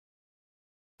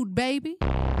baby. We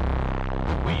in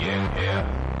here,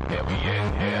 yeah, we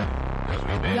in here, 'cause we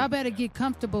been. Y'all better get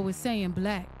comfortable with saying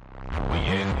black. We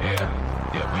in here,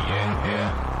 yeah, we in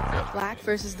here, Black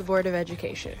versus the Board of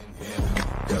Education.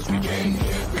 'cause we came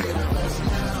here,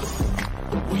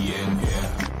 we in here,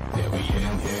 yeah, we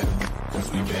in here, 'cause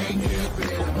we came here,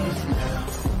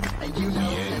 and you know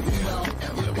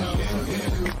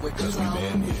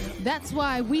That's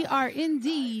why we are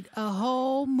indeed a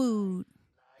whole mood.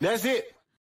 That's it.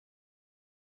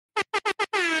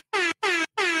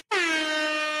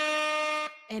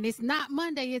 And it's not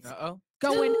Monday, it's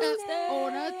going Tuesday. up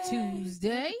on a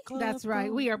Tuesday. That's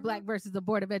right. We are Black versus the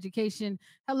Board of Education.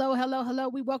 Hello, hello, hello.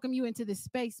 We welcome you into this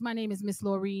space. My name is Miss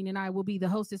Laureen, and I will be the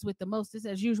hostess with the mostest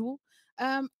as usual.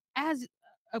 As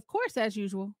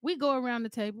usual, we go around the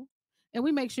table and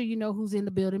we make sure you know who's in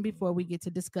the building before we get to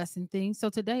discussing things. So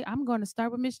today I'm going to start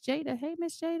with Miss Jada. Hey,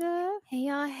 Miss Jada. Hey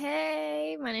y'all,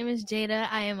 hey. My name is Jada.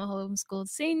 I am a homeschooled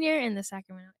senior in the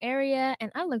Sacramento area,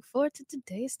 and I look forward to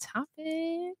today's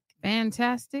topic.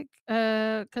 Fantastic.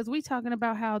 Because we talking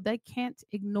about how they can't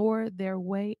ignore their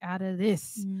way out of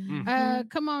this.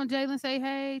 Come on, Jalen, say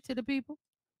hey to the people.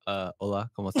 Hola,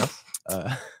 ¿cómo estás?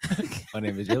 My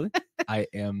name is Jalen. I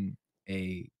am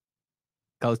a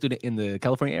college student in the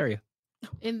California area.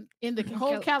 In the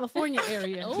whole California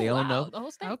area. They all know. The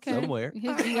whole state. Okay. Somewhere.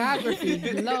 His geography.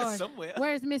 Lord. Somewhere.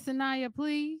 Where's Miss Anaya,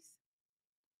 please?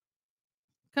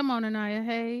 Come on, Anaya.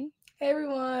 Hey. Hey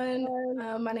everyone,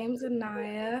 my name is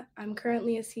Anaya. I'm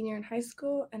currently a senior in high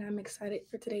school and I'm excited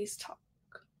for today's talk.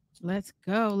 Let's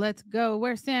go. Let's go.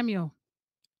 Where's Samuel?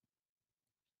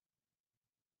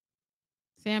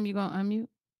 Sam, you gonna unmute?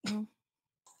 No?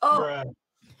 Oh,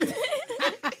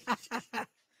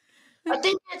 I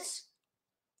think it's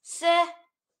Se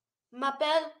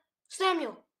m'appelle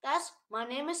Samuel. My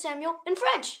name is Samuel in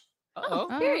French. Oh,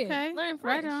 period. okay. Learn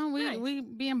Right French. on. Nice. We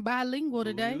being bilingual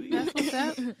today. Oui. That's what's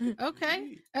up.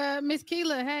 Okay. Miss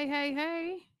Keela,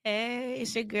 hey. Hey,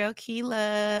 it's your girl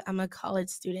Keela. I'm a college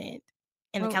student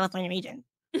in the Oh. California region.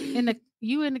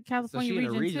 You in the So California she in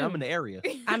region, the region. too. I'm in the area.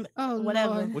 I'm Oh,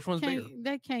 whatever. Lord. Which one's bigger?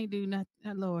 They can't do nothing,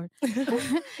 Lord.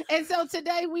 And so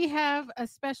today we have a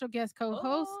special guest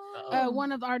co-host,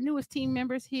 one of our newest team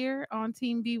members here on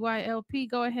Team BYLP.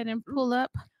 Go ahead and pull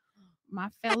up my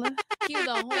fella. Cue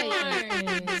the horns.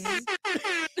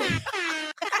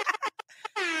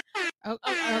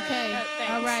 Okay. Thanks.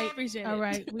 All right. Appreciate All it.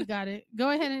 right. We got it. Go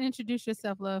ahead and introduce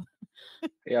yourself, love. How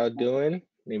y'all doing?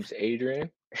 Name's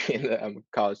Adrian, and I'm a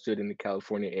college student in the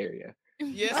California area.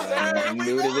 Yes, I'm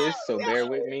new to this, so bear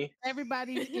with me.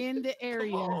 Everybody's in the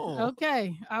area. on.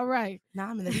 Okay. All right.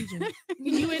 Nah, I'm in the region.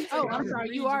 I'm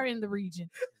sorry. You are in the region.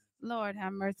 Lord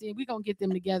have mercy. We're going to get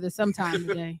them together sometime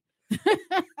today.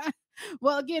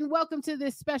 Well, again, welcome to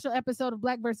this special episode of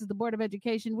Black versus the Board of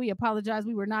Education. We apologize.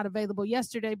 We were not available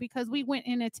yesterday because we went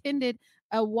and attended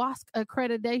a WASC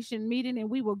accreditation meeting, and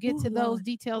we will get to those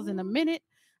details in a minute.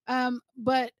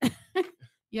 But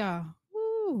yeah,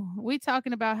 we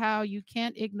talking about how you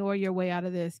can't ignore your way out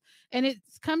of this. And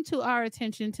it's come to our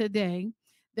attention today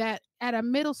that at a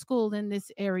middle school in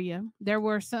this area, there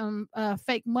were some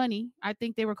fake money. I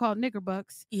think they were called nigger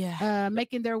bucks. Yeah.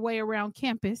 Making their way around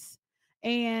campus.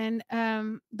 And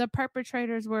the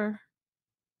perpetrators were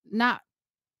not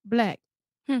black.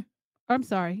 I'm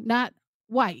sorry, not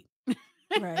white.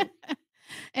 Right.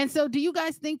 And so do you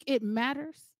guys think it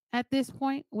matters at this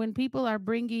point when people are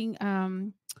bringing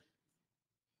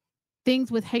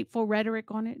things with hateful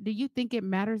rhetoric on it? Do you think it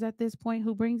matters at this point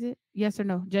who brings it? Yes or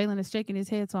no? Jalen is shaking his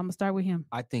head, so I'm going to start with him.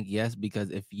 I think yes,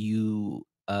 because if we're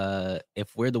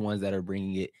the ones that are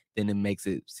bringing it, then it makes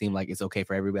it seem like it's okay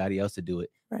for everybody else to do it.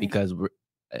 Right. Because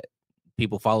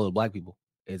people follow the black people.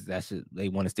 They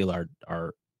want to steal our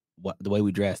the way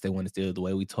we dress. They want to steal the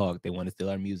way we talk. They want to steal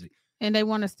our music. And they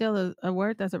want to steal a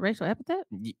word that's a racial epithet?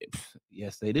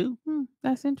 Yes, they do.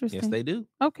 That's interesting. Yes, they do.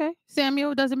 Okay.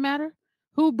 Samuel, does it matter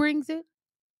who brings it?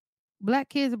 Black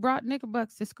kids brought nigger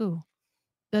bucks to school.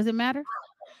 Does it matter?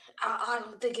 I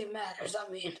don't think it matters. I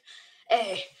mean,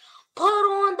 hey, put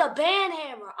on the band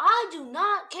hammer. I do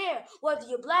not care whether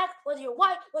you're black, whether you're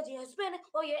white, whether you're Hispanic,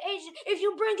 or you're Asian. If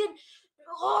you bring in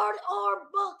hard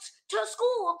bucks to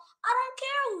school, I don't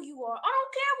care who you are. I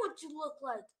don't care what you look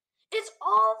like. It's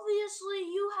obviously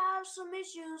you have some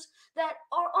issues that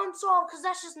are unsolved because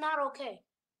that's just not okay.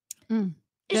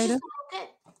 It's just not okay.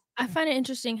 I find it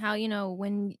interesting how,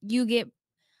 when you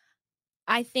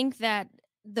I think that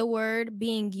the word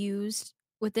being used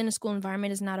within a school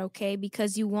environment is not okay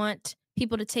because you want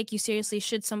people to take you seriously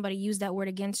should somebody use that word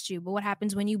against you. But what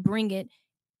happens when you bring it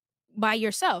by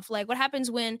yourself. Like, what happens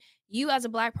when you as a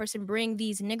Black person bring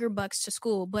these nigger bucks to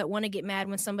school but want to get mad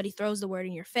when somebody throws the word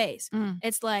in your face?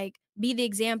 It's like, be the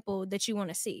example that you want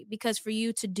to see, because for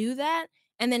you to do that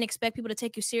and then expect people to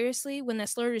take you seriously when that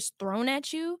slur is thrown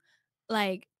at you,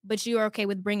 like, but you are okay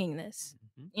with bringing this,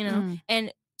 you know?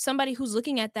 And somebody who's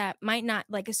looking at that might not,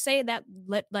 like, say that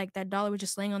that dollar was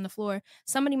just laying on the floor.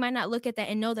 Somebody might not look at that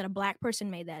and know that a Black person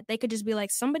made that. They could just be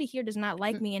like, somebody here does not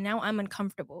like me and now I'm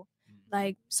uncomfortable.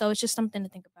 Like, so it's just something to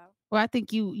think about. Well, I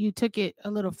think you took it a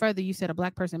little further. You said a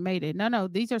Black person made it. No,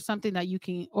 these are something that you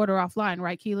can order offline,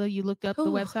 right, Keela? You looked up the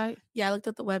website? Yeah, I looked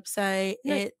up the website.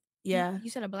 No, Yeah. You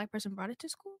said a Black person brought it to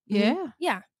school? Yeah.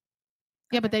 Yeah.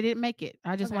 Yeah, but they didn't make it.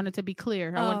 I just wanted to be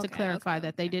clear. I wanted to clarify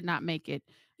that they did not make it.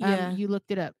 Yeah. You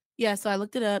looked it up. Yeah, so I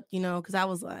looked it up, because I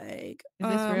was like, is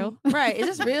this real? Right,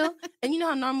 is this real? And you know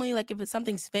how normally, like, if it's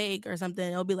something's fake or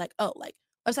something, it'll be like, oh, like,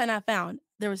 website not found.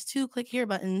 There was 2 click here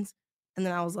buttons. And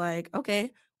then I was like,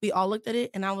 okay. We all looked at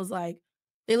it. And I was like,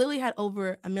 they literally had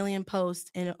over 1 million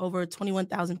posts and over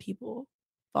 21,000 people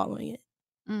following it.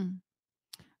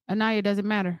 Anaya, does it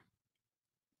matter?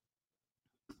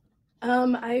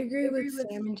 I agree with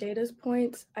Sam and Jada's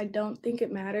points. I don't think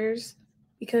it matters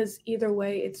because either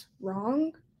way it's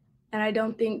wrong. And I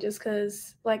don't think just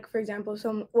because, like, for example,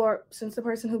 since the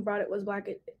person who brought it was Black,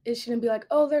 it shouldn't be like,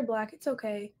 oh, they're Black, it's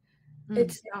okay.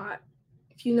 It's not.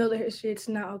 If you know the history, it's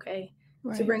not okay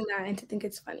to bring that and to think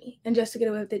it's funny and just to get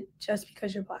away with it just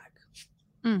because you're Black.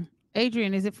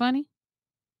 Adrian, is it funny?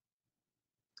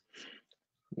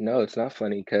 No, it's not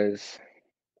funny because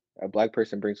a Black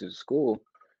person brings it to school.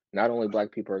 Not only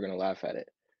Black people are going to laugh at it.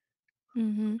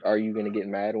 Are you going to get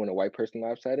mad when a white person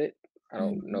laughs at it? I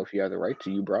don't know if you have the right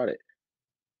to. You brought it.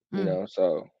 You know,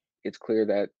 so it's clear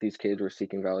that these kids were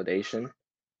seeking validation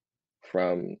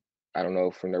from, I don't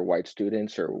know, from their white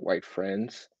students or white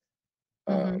friends.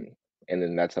 And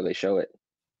then that's how they show it.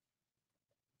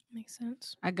 Makes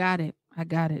sense. I got it.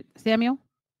 Samuel?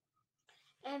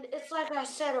 And it's like I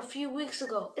said a few weeks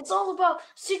ago. It's all about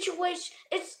situation.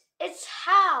 It's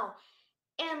how.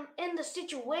 And in the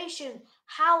situation,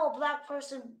 how a Black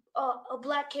person, a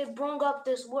Black kid brung up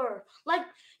this word. Like,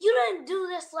 you didn't do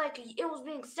this like it was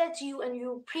being said to you and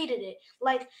you repeated it.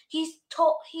 Like, he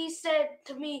said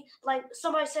to me, like,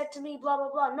 somebody said to me, blah,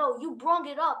 blah, blah. No, you brung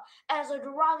it up as a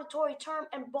derogatory term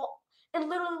and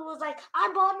literally was like,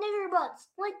 I bought nigger butts.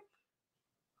 Like,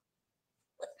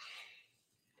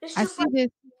 it's just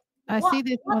I see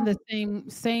this on the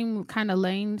same kind of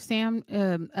lane, Sam,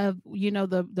 of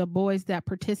the boys that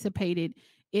participated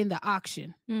in the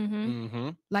auction.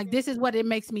 Like, this is what it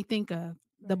makes me think of.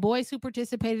 The boys who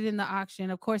participated in the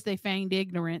auction, of course, they feigned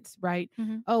ignorance, right?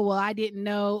 Oh, well, I didn't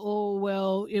know. Oh,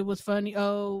 well, it was funny.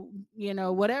 Oh,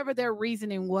 whatever their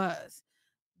reasoning was.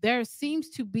 There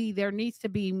needs to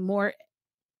be more.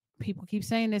 People keep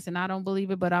saying this, and I don't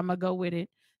believe it, but I'm going to go with it.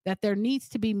 That there needs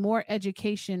to be more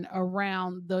education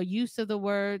around the use of the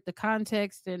word, the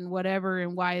context, and whatever,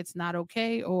 and why it's not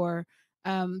okay. Or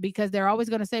because they're always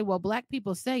going to say, well, Black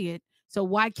people say it, so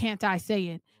why can't I say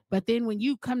it? But then when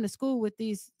you come to school with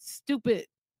these stupid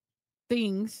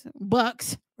things,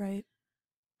 bucks, right?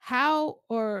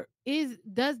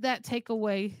 Does that take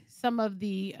away some of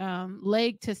the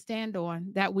leg to stand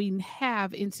on that we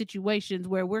have in situations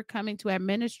where we're coming to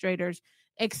administrators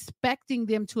expecting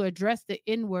them to address the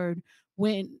N-word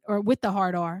with the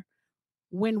hard R,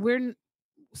 when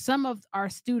some of our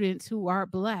students who are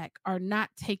Black are not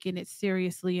taking it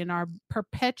seriously and are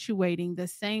perpetuating the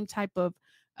same type of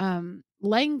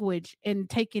language and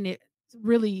taking it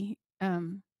really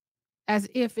as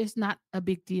if it's not a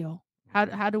big deal.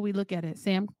 How do we look at it,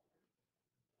 Sam?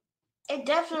 It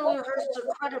definitely hurts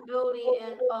the credibility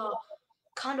and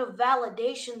kind of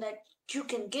validation that you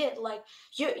can get. Like,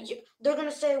 they're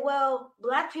gonna say, well,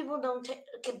 Black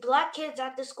kids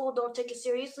at this school don't take it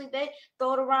seriously. They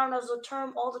throw it around as a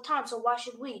term all the time. So why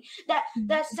should we?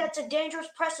 That sets a dangerous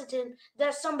precedent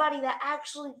that somebody that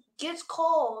actually gets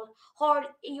called hard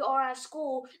ER at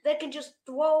school, they can just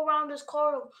throw around this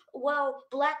card of, well,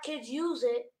 Black kids use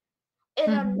it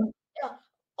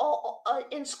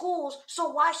in schools. So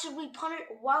why should we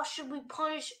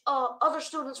punish other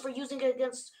students for using it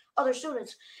against other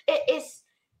students? It's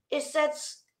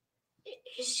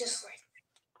just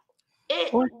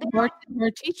like or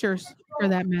teachers for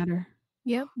that matter.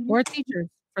 Yep. Or teachers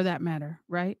for that matter,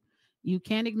 right? You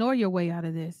can't ignore your way out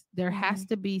of this. There has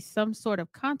to be some sort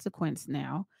of consequence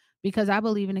now, because I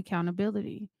believe in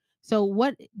accountability. So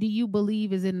what do you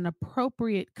believe is an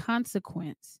appropriate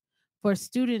consequence for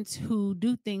students who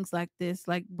do things like this,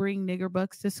 like bring nigger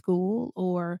bucks to school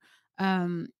or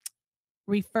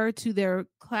refer to their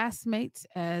classmates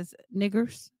as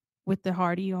niggers with the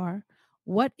hard ER,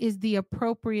 what is the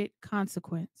appropriate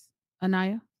consequence?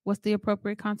 Anaya, what's the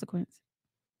appropriate consequence?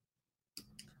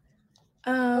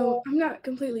 I'm not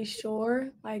completely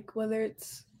sure, like whether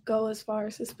it's go as far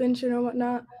as suspension or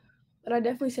whatnot, but I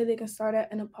definitely say they can start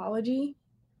at an apology,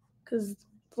 because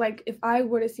like if I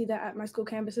were to see that at my school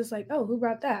campus, it's like, oh, who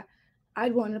brought that?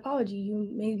 I'd want an apology. You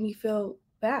made me feel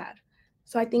bad.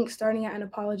 So I think starting at an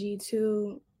apology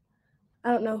to,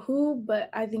 I don't know who, but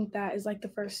I think that is like the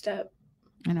first step.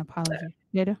 An apology.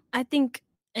 Jada? I think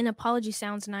an apology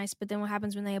sounds nice, but then what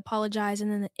happens when they apologize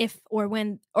and then if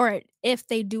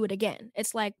they do it again?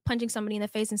 It's like punching somebody in the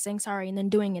face and saying sorry and then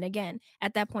doing it again.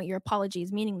 At that point, your apology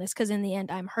is meaningless because in the end,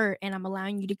 I'm hurt and I'm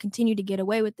allowing you to continue to get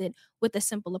away with it with a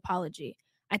simple apology.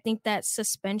 I think that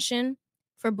suspension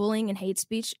for bullying and hate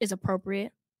speech is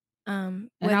appropriate. And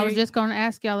I was just going to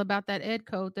ask y'all about that ed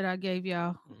code that I gave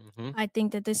y'all. I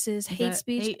think that this is hate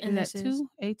speech. And this is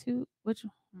A2? Which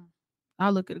one?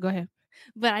 I'll look at it. Go ahead.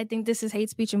 But I think this is hate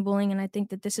speech and bullying, and I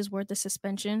think that this is worth a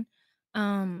suspension.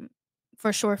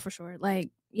 For sure.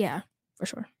 Like, yeah, for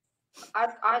sure.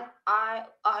 I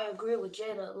agree with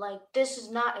Jada. Like, this is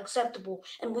not acceptable,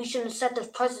 and we shouldn't set the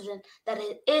precedent that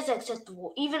it is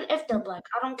acceptable, even if they're black.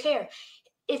 I don't care.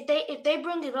 If they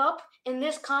bring it up in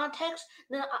this context,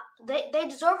 then they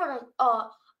deserve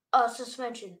a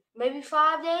suspension. Maybe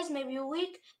 5 days, maybe a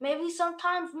week, maybe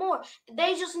sometimes more.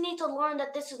 They just need to learn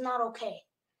that this is not okay.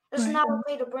 It's not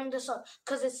okay to bring this up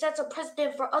because it sets a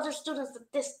precedent for other students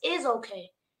that this is okay.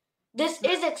 This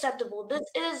is acceptable. This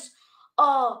is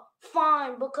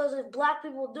fine, because if black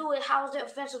people do it, how is it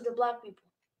offensive to black people?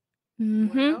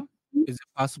 Mm-hmm. Is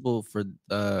it possible for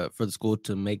the school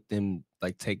to make them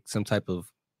like take some type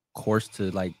of course to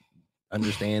like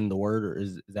understand the word, or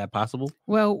is that possible?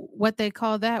 Well, what they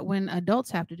call that when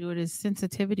adults have to do it is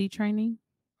sensitivity training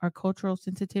or cultural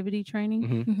sensitivity training.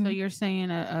 Mm-hmm. So you're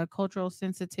saying a cultural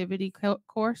sensitivity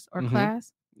course or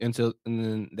class? And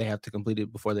then they have to complete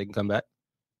it before they can come back?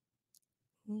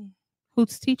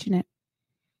 Who's teaching it?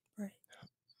 Right.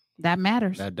 That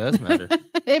matters. That does matter.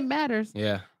 It matters.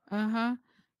 Yeah. Uh-huh.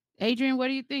 Adrian, what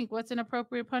do you think? What's an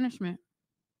appropriate punishment?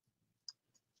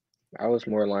 I was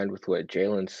more aligned with what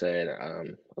Jalen said.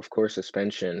 Of course,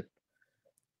 suspension,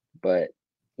 but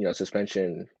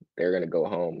suspension, they're going to go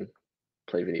home,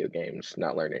 play video games,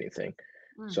 not learn anything.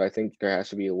 So I think there has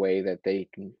to be a way that they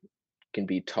can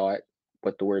be taught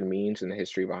what the word means and the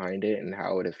history behind it and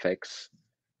how it affects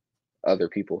other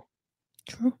people.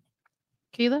 True.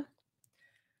 Keila?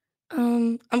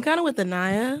 I'm kind of with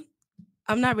Anaya.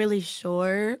 I'm not really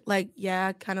sure. Like,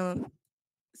 yeah, kind of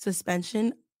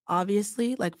suspension,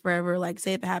 obviously. Like forever, like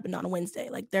say if it happened on a Wednesday,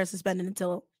 like they're suspended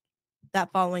until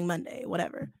that following Monday,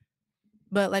 whatever.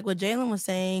 But like what Jalen was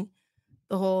saying,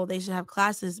 the whole they should have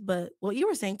classes, but what you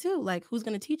were saying too, like who's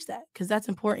going to teach that? Because that's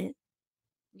important.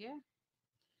 Yeah.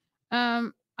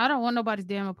 I don't want nobody's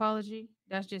damn apology.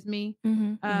 That's just me.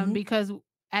 Because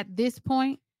at this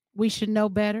point, we should know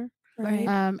better. Right.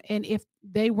 And if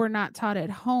they were not taught at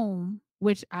home,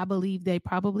 which I believe they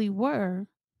probably were,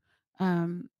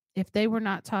 if they were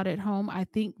not taught at home, I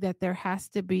think that there has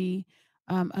to be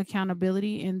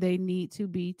accountability, and they need to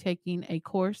be taking a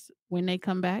course when they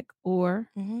come back or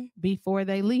before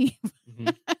they leave.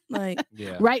 Like,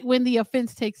 right when the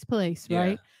offense takes place,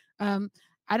 right?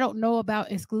 I don't know about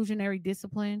exclusionary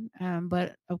discipline,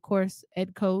 but of course,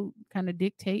 Ed Code kind of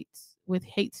dictates with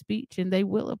hate speech, and they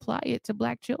will apply it to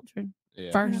black children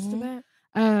first.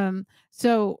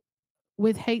 So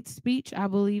with hate speech, I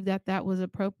believe that was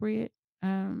appropriate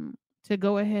to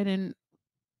go ahead and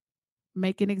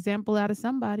make an example out of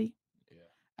somebody.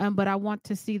 But I want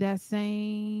to see that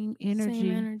same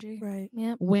energy, right?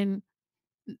 Yep. When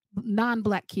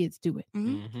non-black kids do it,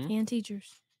 and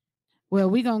teachers. Well,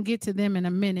 we're going to get to them in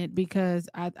a minute, because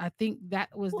I think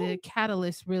that was the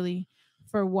catalyst really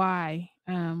for why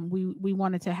we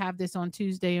wanted to have this on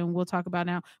Tuesday, and we'll talk about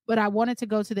now. But I wanted to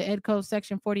go to the Ed Code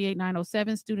section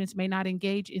 48907. Students may not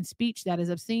engage in speech that is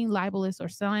obscene, libelous, or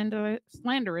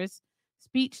slanderous,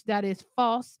 speech that is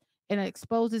false and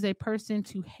exposes a person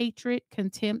to hatred,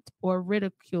 contempt, or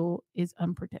ridicule is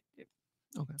unprotected.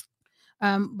 Okay.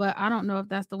 But I don't know if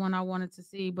that's the one I wanted to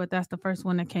see, but that's the first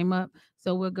one that came up.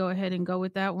 So we'll go ahead and go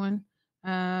with that one.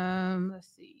 Let's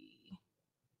see.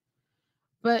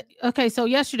 But okay, so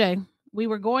yesterday we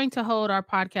were going to hold our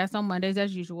podcast on Mondays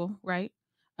as usual, right?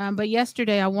 But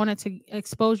yesterday I wanted to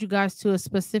expose you guys to a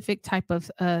specific type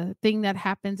of thing that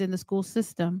happens in the school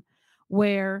system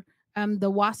where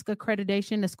the WASC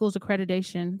accreditation, the school's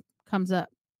accreditation, comes up.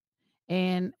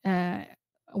 And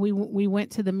we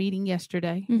went to the meeting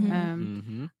yesterday.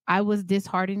 I was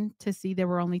disheartened to see there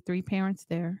were only 3 parents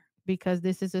there, because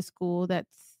this is a school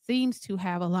that's seems to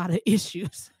have a lot of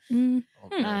issues.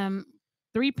 Mm-hmm.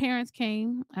 3 parents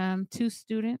came, 2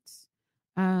 students,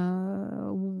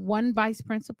 1 vice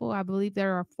principal. I believe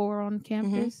there are 4 on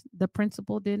campus. The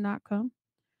principal did not come.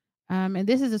 And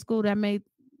this is a school that made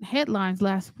headlines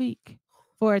last week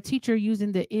for a teacher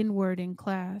using the N-word in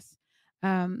class.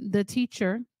 The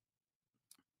teacher,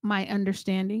 my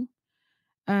understanding,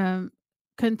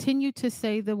 continued to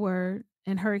say the word,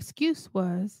 and her excuse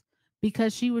was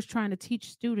because she was trying to teach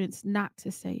students not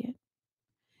to say it.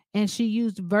 And she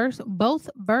used both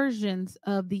versions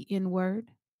of the N-word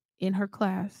in her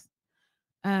class.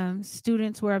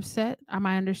 Students were upset.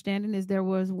 My understanding is there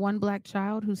was 1 black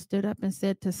child who stood up and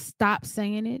said to stop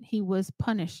saying it. He was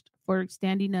punished for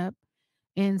standing up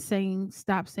and saying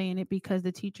stop saying it because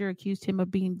the teacher accused him of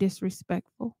being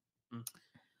disrespectful.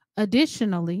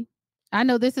 Additionally, I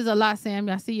know this is a lot, Sam.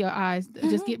 I see your eyes.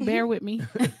 Just bear with me.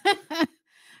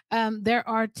 There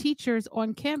are teachers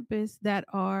on campus that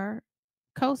are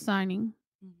co-signing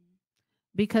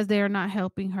because they are not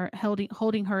helping her,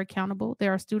 holding her accountable.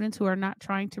 There are students who are not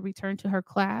trying to return to her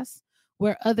class,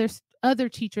 where other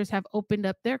teachers have opened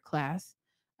up their class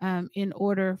in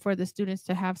order for the students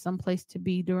to have some place to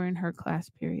be during her class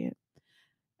period.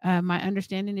 My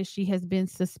understanding is she has been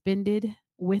suspended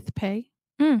with pay.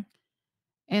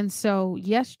 And so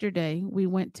yesterday we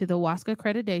went to the WASC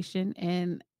accreditation,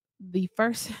 and the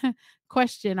first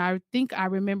question I think I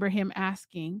remember him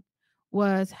asking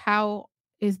was, how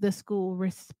is the school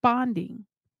responding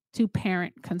to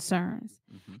parent concerns?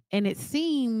 And it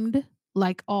seemed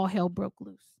like all hell broke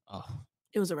loose. Oh,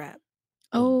 It was a wrap.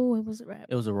 Oh, it was a wrap.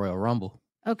 it was a Royal Rumble.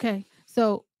 Okay,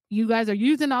 so you guys are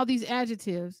using all these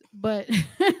adjectives, but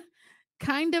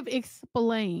kind of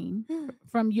explain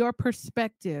from your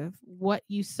perspective what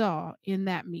you saw in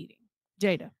that meeting.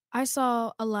 Jada. I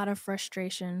saw a lot of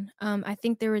frustration. I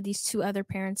think there were these 2 other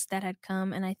parents that had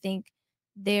come, and I think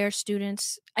their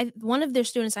students, one of their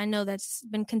students I know that's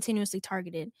been continuously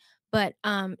targeted, but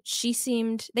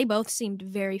they both seemed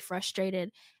very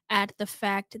frustrated at the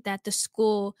fact that the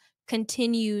school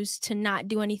continues to not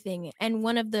do anything. And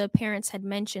one of the parents had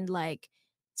mentioned, like,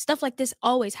 stuff like this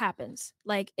always happens.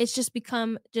 Like, it's just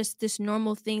become just this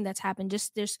normal thing that's happened,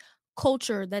 just this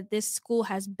culture that this school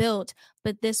has built,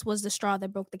 but this was the straw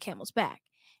that broke the camel's back.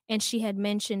 And she had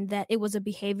mentioned that it was a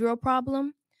behavioral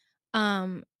problem,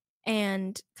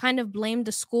 and kind of blamed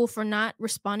the school for not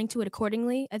responding to it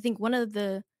accordingly. I think one of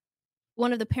the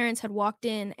parents had walked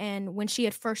in, and when she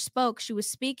had first spoke, she was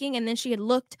speaking, and then she had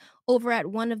looked over at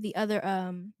one of the other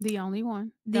the only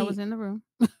one that was in the room.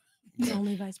 The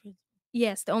only vice principal.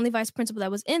 Yes, the only vice principal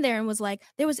that was in there, and was like,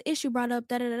 there was an issue brought up,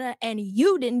 and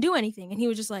you didn't do anything. And he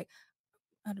was just like,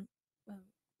 and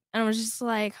I was just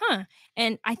like, huh.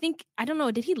 And I don't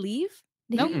know, did he leave?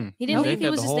 Nope. He didn't leave. He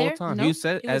was just there. Time. Nope. You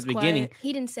said at the beginning.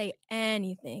 He didn't say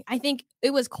anything. I think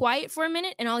it was quiet for a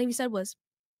minute, and all he said was,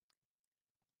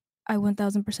 I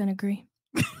 1000% agree.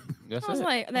 I was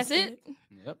like, that's it?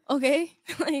 Yep. Okay.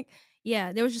 Like,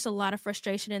 yeah, there was just a lot of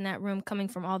frustration in that room coming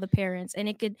from all the parents, and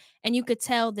you could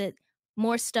tell that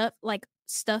more stuff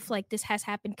like this has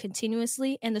happened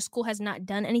continuously, and the school has not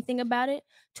done anything about it,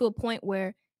 to a point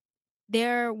where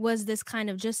there was this kind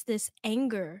of just this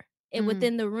anger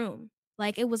within the room.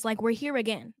 Like, it was like, we're here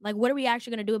again. Like, what are we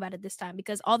actually going to do about it this time?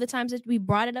 Because all the times that we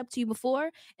brought it up to you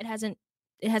before, it hasn't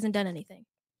done anything.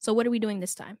 So what are we doing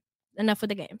this time? Enough with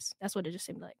the games. That's what it just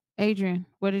seemed like. Adrian,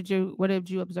 what did you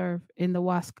observe in the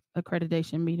WASC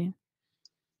accreditation meeting?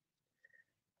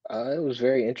 It was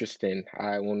very interesting.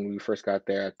 When we first got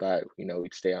there, I thought,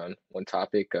 we'd stay on one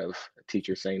topic of a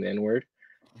teacher saying the N-word.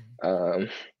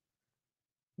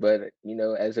 But,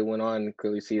 as it went on,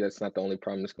 clearly see that's not the only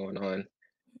problem that's going on.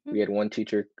 We had one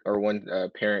teacher or one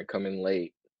parent come in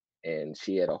late, and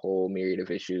she had a whole myriad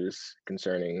of issues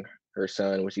concerning her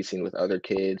son, what she's seen with other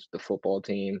kids, the football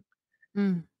team.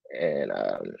 And,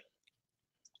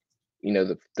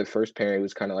 the first parent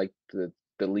was kind of like the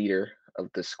leader of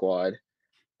the squad.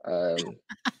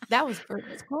 That was for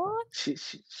the squad?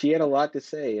 She had a lot to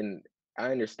say, and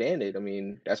I understand it. I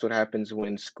mean, that's what happens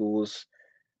when schools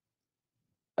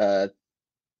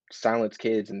silence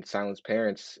kids and silence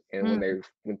parents, and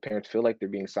when parents feel like they're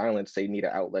being silenced, they need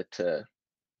an outlet to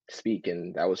speak,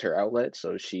 and that was her outlet,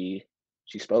 so she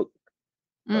spoke.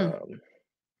 Yeah.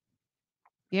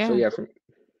 So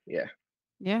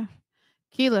yeah.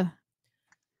 Keela,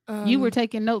 you were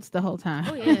taking notes the whole time.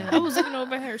 Oh yeah, I was looking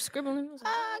over her scribbling.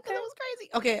 Because it was crazy.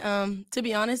 Okay, to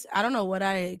be honest, I don't know what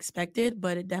I expected,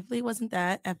 but it definitely wasn't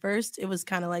that. At first, it was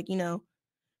kind of like, the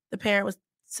parent was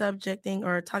subjecting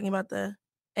or talking about the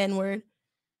N-word,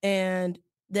 and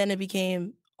then it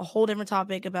became a whole different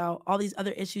topic about all these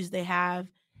other issues they have.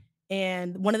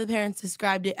 and one of the parents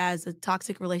described it as a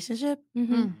toxic relationship.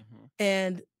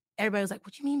 And everybody was like,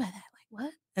 what do you mean by that? Like,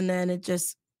 what? And then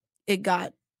it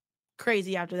got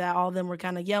crazy after that. All of them were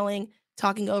kind of yelling,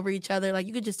 talking over each other. Like,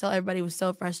 you could just tell everybody was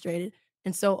so frustrated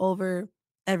and so over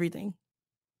everything.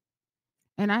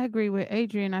 And I agree with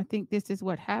Adrian. I think this is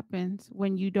what happens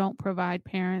when you don't provide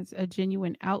parents a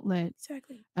genuine outlet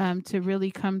to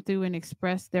really come through and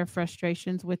express their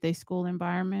frustrations with a school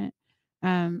environment.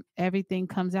 Everything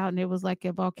comes out, and it was like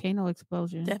a volcano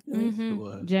explosion. Definitely.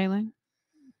 Jalen?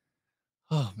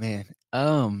 Oh man.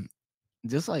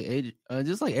 Just like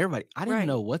everybody, I didn't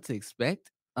know what to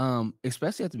expect.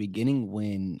 Especially at the beginning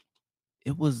when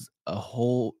it was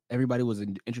everybody was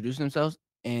introducing themselves,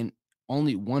 and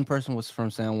only one person was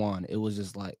from San Juan. It was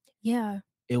just like,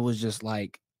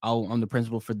 oh, I'm the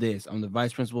principal for this. I'm the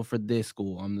vice principal for this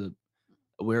school.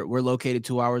 We're located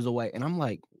 2 hours away, and I'm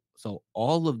like, so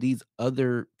all of these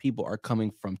other people are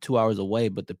coming from 2 hours away,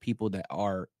 but the people that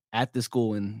are at the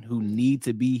school and who need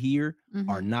to be here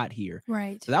are not here.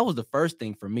 Right. So that was the first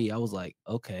thing for me. I was like,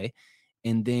 okay.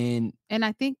 And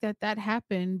I think that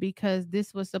happened because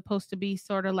this was supposed to be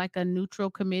sort of like a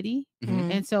neutral committee.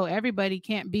 And so everybody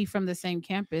can't be from the same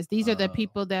campus. These are the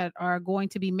people that are going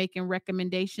to be making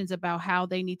recommendations about how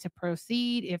they need to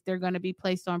proceed, if they're going to be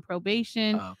placed on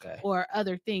probation or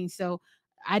other things. So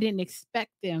I didn't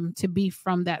expect them to be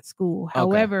from that school.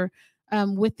 However,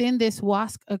 within this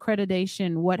WASC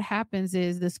accreditation, what happens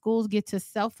is the schools get to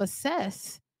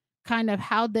self-assess kind of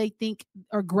how they think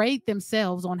or grade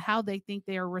themselves on how they think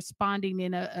they are responding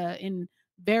in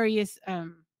various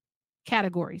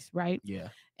categories, right? Yeah.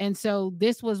 And so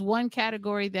this was one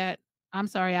category that, I'm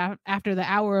sorry, after the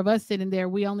hour of us sitting there,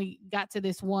 we only got to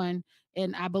this one.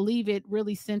 And I believe it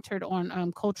really centered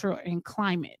on culture and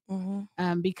climate,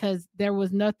 because there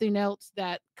was nothing else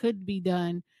that could be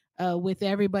done with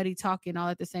everybody talking all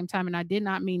at the same time. And I did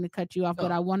not mean to cut you off,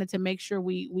 but I wanted to make sure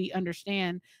we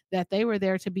understand that they were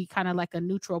there to be kind of like a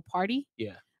neutral party.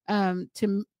 Yeah.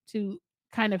 To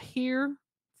kind of hear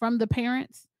from the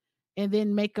parents and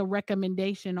then make a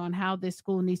recommendation on how this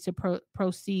school needs to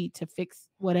proceed to fix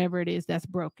whatever it is that's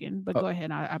broken. But go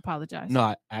ahead. I apologize.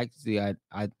 No, I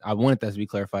wanted that to be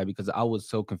clarified because I was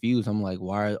so confused. I'm like,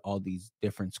 why are all these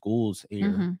different schools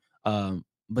here?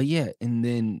 But yeah, and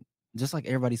then just like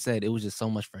everybody said, it was just so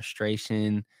much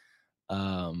frustration.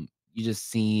 You just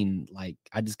seen, like,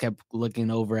 I just kept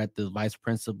looking over at the vice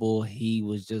principal. He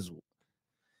was just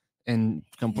in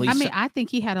complete. I mean, I think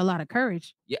he had a lot of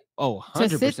courage. Yeah. Oh, 100%.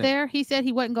 To sit there. He said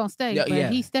he wasn't going to stay, but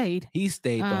he stayed. He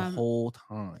stayed the whole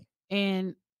time.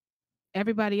 And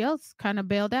everybody else kind of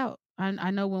bailed out.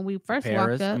 I know when we first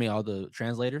walked up. I mean, all the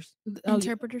translators.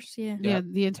 Interpreters, Yeah,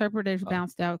 the interpreters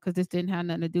bounced out because this didn't have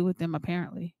nothing to do with them,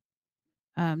 apparently.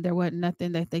 There wasn't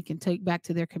nothing that they can take back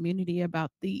to their community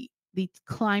about the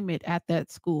climate at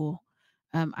that school.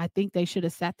 I think they should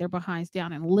have sat their behinds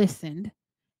down and listened,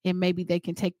 and maybe they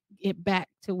can take it back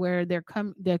to where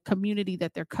the community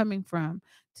that they're coming from,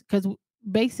 because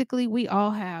basically we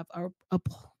all have a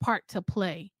part to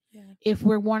play. If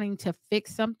we're wanting to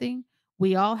fix something,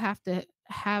 we all have to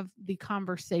have the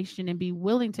conversation and be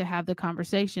willing to have the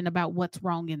conversation about what's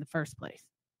wrong in the first place.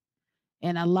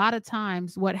 And a lot of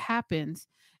times what happens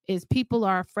is people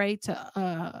are afraid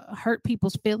to hurt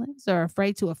people's feelings or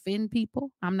afraid to offend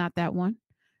people. I'm not that one.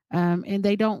 And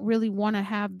they don't really want to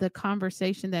have the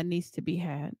conversation that needs to be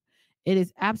had. It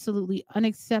is absolutely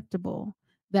unacceptable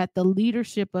that the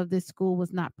leadership of this school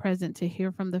was not present to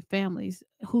hear from the families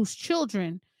whose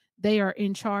children they are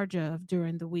in charge of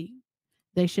during the week.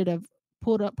 They should have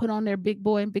put on their big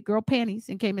boy and big girl panties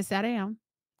and came and sat down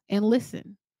and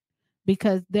listened,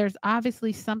 because there's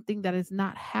obviously something that is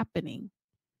not happening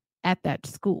at that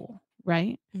school,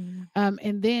 right?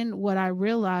 And then what I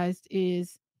realized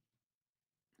is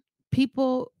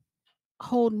people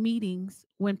hold meetings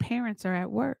when parents are at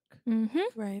work.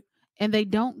 Right. And they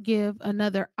don't give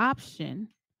another option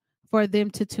for them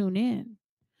to tune in.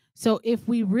 So if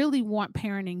we really want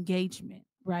parent engagement,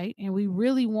 right, and we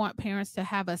really want parents to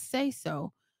have a say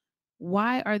so,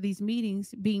 why are these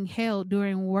meetings being held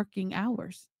during working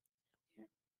hours?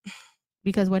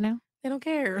 Because what now? They don't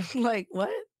care. Like, what?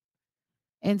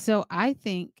 And so I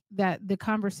think that the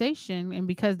conversation, and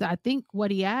because I think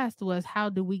what he asked was, how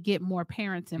do we get more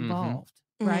parents involved,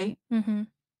 right?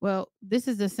 Well, this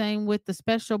is the same with the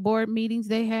special board meetings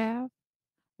they have,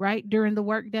 right, during the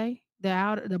workday.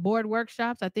 The board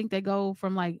workshops, I think they go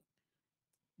from like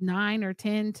 9 or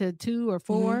 10 to 2 or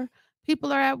 4.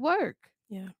 People are at work.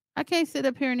 Yeah. I can't sit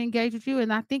up here and engage with you.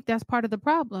 And I think that's part of the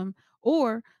problem,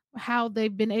 or how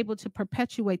they've been able to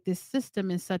perpetuate this system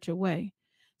in such a way.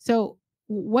 So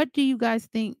what do you guys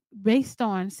think based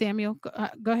on Samuel?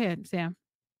 Go ahead, Sam.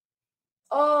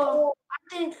 I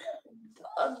think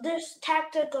this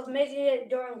tactic of making it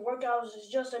during work hours is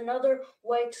just another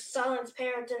way to silence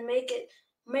parents and make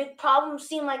problems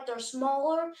seem like they're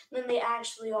smaller than they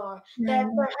actually are. That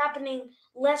they're happening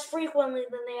less frequently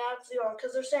than they actually are,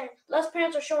 because they're saying less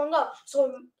parents are showing up.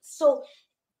 So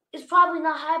it's probably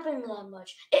not happening that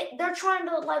much.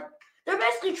 They're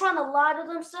basically trying to lie to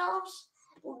themselves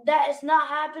that it's not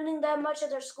happening that much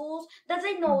at their schools, that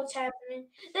they know it's happening.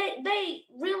 They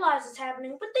realize it's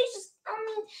happening, but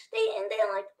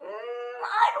they're like,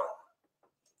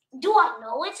 do I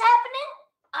know it's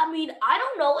happening? I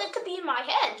don't know. It could be in my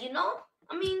head,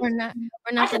 we're not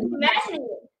I could be imagining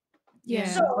it. Yeah.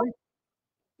 So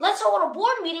let's hold a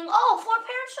board meeting. Oh, 4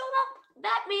 parents showed up.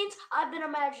 That means I've been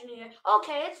imagining it.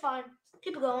 Okay, it's fine.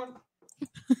 Keep it going.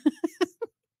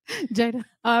 Jada.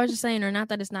 I was just saying, or not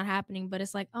that it's not happening, but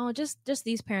it's like, oh, just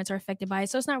these parents are affected by it,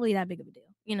 so it's not really that big of a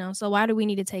deal, so why do we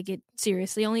need to take it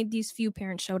seriously? Only these few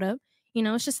parents showed up,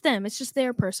 it's just them, it's just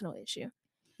their personal issue,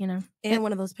 and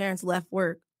one of those parents left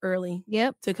work early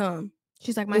to come.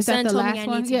 She's like, my son told me I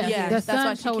need to be the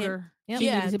son told her she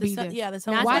needed to be there.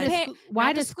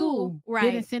 Why the school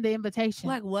didn't send the invitation?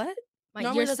 Like what? Like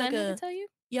normally your son didn't tell you?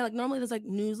 Yeah, like normally there's like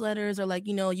newsletters or like,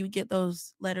 you get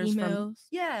those letters emails.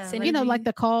 From like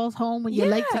the calls home when you're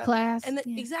late to class. And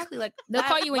exactly, like they'll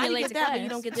call you when you're late to class, but you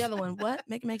don't get the other one. What?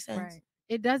 Make it make sense. Right.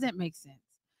 It doesn't make sense.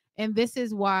 And this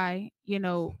is why,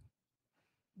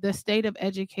 the state of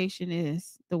education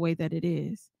is the way that it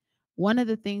is. One of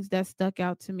the things that stuck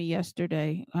out to me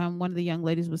yesterday, one of the young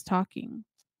ladies was talking,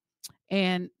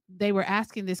 and they were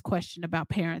asking this question about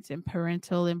parents and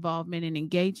parental involvement and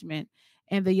engagement.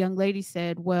 And the young lady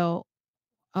said, well,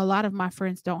 a lot of my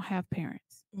friends don't have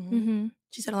parents. Mm-hmm.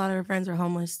 She said a lot of her friends are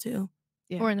homeless too.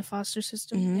 Yeah. Or in the foster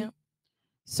system. Mm-hmm. Yeah.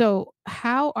 So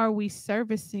how are we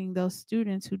servicing those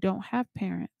students who don't have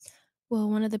parents? Well,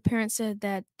 one of the parents said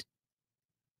that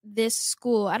this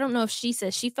school, I don't know if she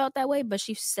said she felt that way, but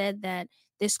she said that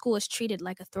this school is treated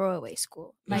like a throwaway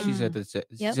school. Like, she said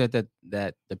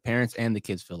that the parents and the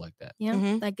kids feel like that. Yeah,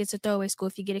 like it's a throwaway school.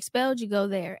 If you get expelled, you go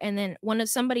there. And then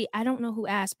somebody, I don't know who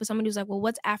asked, but somebody was like, well,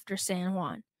 what's after San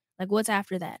Juan? Like, what's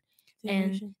after that?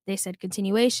 And they said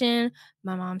continuation.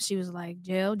 My mom, she was like,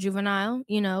 jail, juvenile.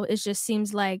 It just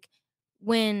seems like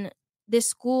when this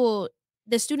school,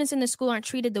 the students in the school aren't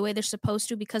treated the way they're supposed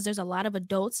to, because there's a lot of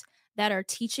adults that are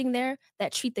teaching there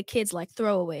that treat the kids like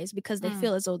throwaways because they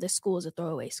feel as though this school is a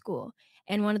throwaway school.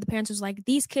 And one of the parents was like,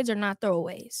 these kids are not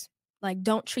throwaways. Like,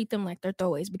 don't treat them like they're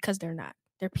throwaways, because they're not.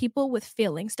 They're people with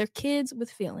feelings. They're kids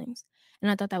with feelings. And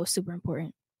I thought that was super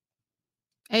important.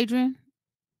 Adrian,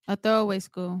 a throwaway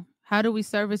school. How do we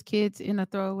service kids in a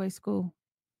throwaway school?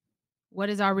 What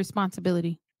is our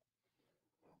responsibility?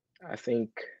 I think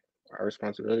our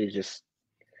responsibility is just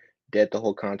dead the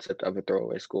whole concept of a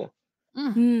throwaway school.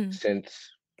 Mm-hmm.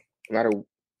 Since no matter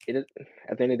it,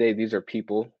 at the end of the day, these are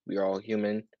people. We are all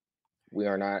human. We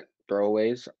are not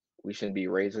throwaways. We shouldn't be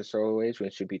raised as throwaways. We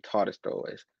should be taught as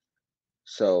throwaways.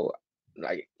 So,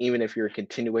 like, even if you're a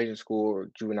continuation school or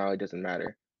juvenile, it doesn't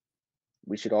matter.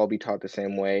 We should all be taught the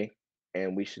same way,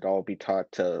 and we should all be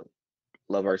taught to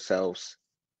love ourselves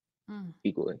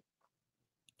equally.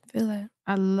 I feel that.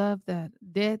 I love that.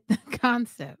 Dead the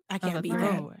concept. I can't be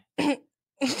throwaway.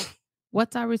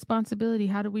 What's our responsibility?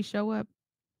 How do we show up?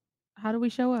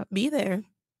 Be there.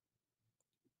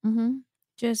 Mm-hmm.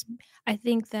 I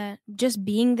think that just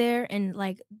being there and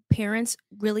like parents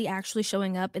really actually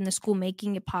showing up in the school,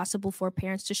 making it possible for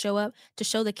parents to show up, to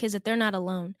show the kids that they're not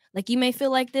alone. Like, you may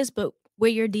feel like this, but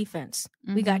we're your defense.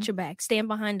 Mm-hmm. We got your back. Stand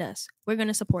behind us. We're going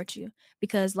to support you.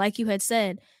 Because like you had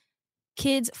said,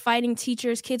 kids fighting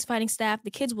teachers, kids fighting staff,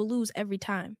 the kids will lose every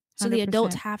time. So 100%. The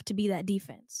adults have to be that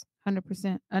defense.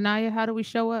 100%. Anaya, how do we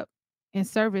show up and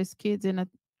service kids in a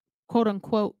quote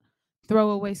unquote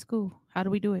throwaway school? How do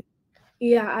we do it?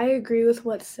 Yeah, I agree with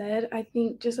what's said. I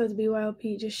think just as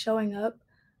BYLP, just showing up,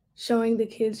 showing the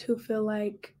kids who feel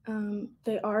like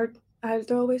they are at a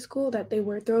throwaway school, that they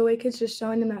were throwaway kids, just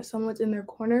showing them that someone's in their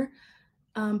corner,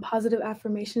 positive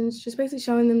affirmations, just basically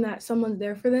showing them that someone's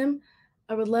there for them.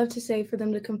 I would love to say for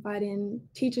them to confide in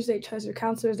teachers they trust or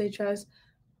counselors they trust,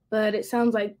 but it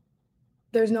sounds like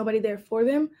there's nobody there for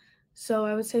them. So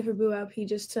I would say for BYLP,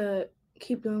 just to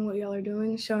keep doing what y'all are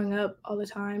doing, showing up all the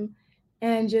time,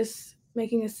 and just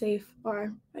making a safe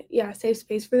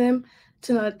space for them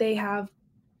to know that they have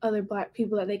other Black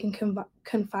people that they can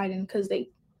confide in, because they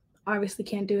obviously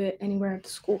can't do it anywhere at the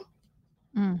school.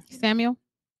 Samuel?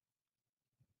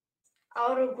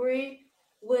 I would agree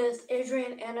with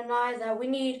Adrian and I that we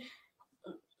need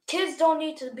kids don't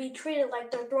need to be treated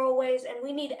like they're throwaways, and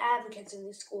we need advocates in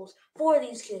these schools for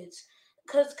these kids.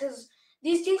 Because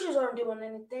these teachers aren't doing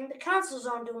anything, the counselors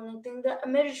aren't doing anything, the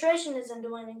administration isn't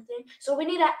doing anything. So we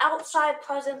need an outside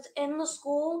presence in the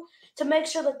school to make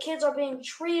sure the kids are being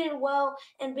treated well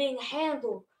and being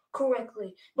handled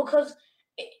correctly. Because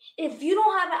if you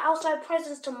don't have an outside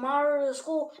presence to monitor the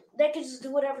school, they can just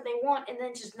do whatever they want and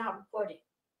then just not report it.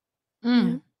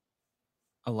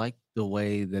 I like the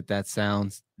way that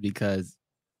sounds, because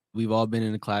we've all been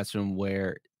in a classroom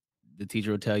where the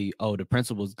teacher will tell you, "Oh, the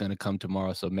principal's gonna come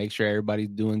tomorrow, so make sure everybody's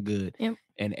doing good." Yep.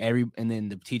 And then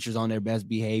the teacher's on their best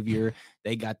behavior.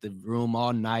 They got the room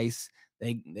all nice.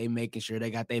 They making sure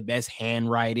they got their best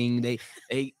handwriting.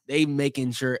 They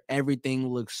making sure everything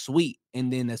looks sweet.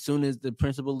 And then as soon as the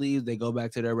principal leaves, they go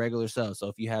back to their regular self. So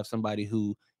if you have somebody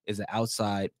who is an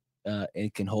outside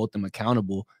and can hold them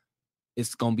accountable,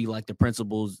 it's gonna be like the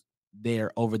principal's there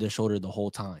over their shoulder the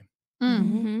whole time.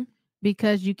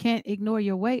 Because you can't ignore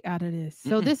your way out of this.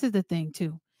 So this is the thing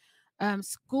too.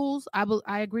 Schools,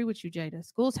 I agree with you, Jada.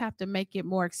 Schools have to make it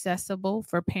more accessible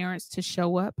for parents to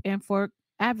show up and for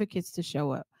advocates to show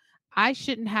up. I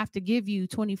shouldn't have to give you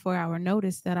 24-hour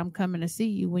notice that I'm coming to see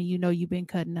you when you know you've been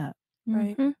cutting up.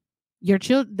 Right.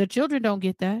 The children don't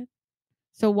get that.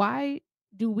 So why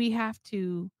do we have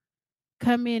to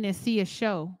come in and see a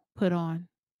show put on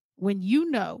when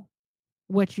you know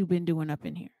what you've been doing up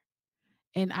in here?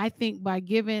 And I think by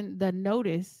giving the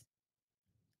notice,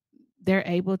 they're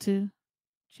able to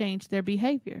change their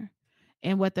behavior.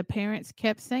 And what the parents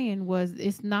kept saying was,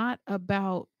 it's not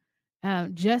about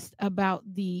just about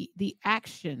the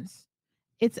actions.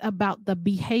 It's about the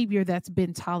behavior that's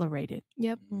been tolerated.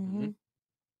 Yep.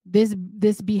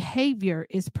 This behavior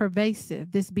is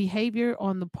pervasive. This behavior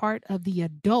on the part of the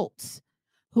adults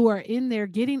who are in there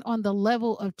getting on the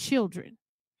level of children.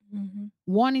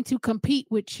 Wanting to compete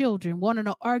with children, wanting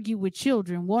to argue with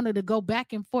children, wanting to go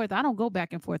back and forth. I don't go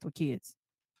back and forth with kids.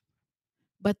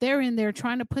 But they're in there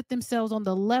trying to put themselves on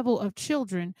the level of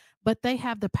children, but they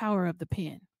have the power of the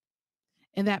pen.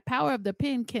 And that power of the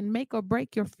pen can make or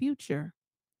break your future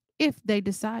if they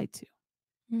decide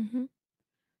to.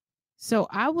 So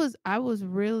I was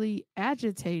really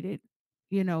agitated,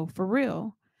 for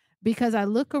real, because I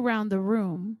look around the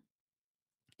room,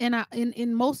 and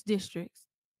in most districts,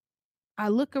 I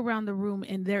look around the room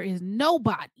and there is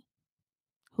nobody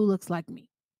who looks like me.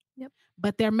 Yep.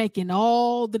 But they're making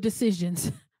all the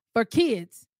decisions for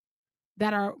kids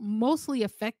that are mostly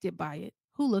affected by it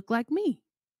who look like me.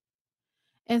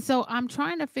 And so I'm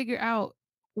trying to figure out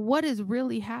what is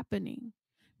really happening,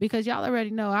 because y'all already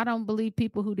know I don't believe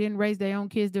people who didn't raise their own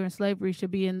kids during slavery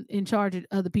should be in charge of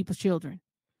other people's children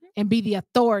and be the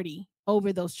authority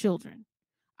over those children.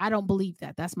 I don't believe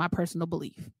that. That's my personal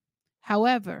belief.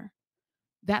 However,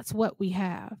 that's what we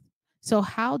have. So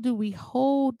how do we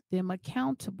hold them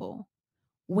accountable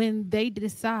when they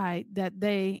decide that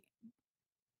they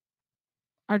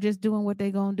are just doing what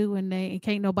they're going to do and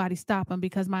can't nobody stop them?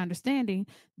 Because my understanding,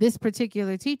 this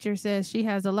particular teacher says she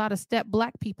has a lot of step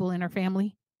black people in her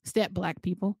family,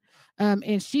 and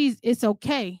it's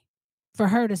okay for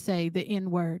her to say the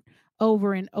N word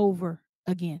over and over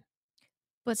again.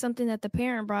 But something that the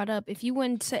parent brought up, if you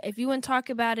wouldn't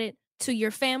talk about it to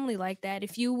your family like that,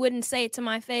 if you wouldn't say it to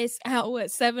my face out at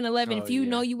 7-Eleven, if you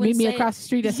know you wouldn't meet me across the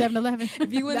street at 7-Eleven,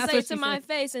 if you wouldn't say it to my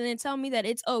face and then tell me that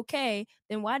it's okay,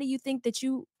 then why do you think that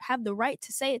you have the right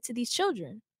to say it to these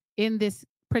children? In this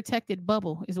protected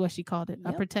bubble is what she called it,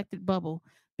 a protected bubble,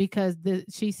 because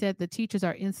she said the teachers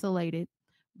are insulated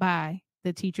by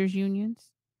the teachers' unions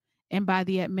and by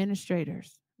the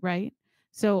administrators, right?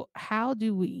 So how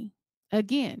do we,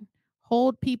 again,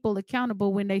 hold people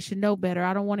accountable when they should know better?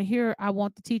 I don't want to hear, I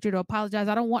want the teacher to apologize.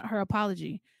 I don't want her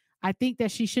apology. I think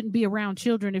that she shouldn't be around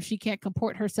children if she can't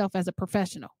comport herself as a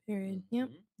professional. Period. Yep.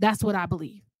 That's what I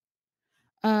believe.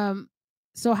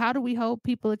 So how do we hold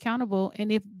people accountable?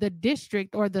 And if the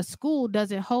district or the school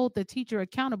doesn't hold the teacher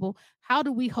accountable, how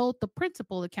do we hold the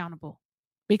principal accountable?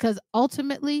 Because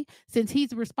ultimately, since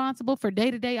he's responsible for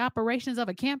day-to-day operations of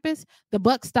a campus, the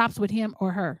buck stops with him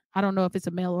or her. I don't know if it's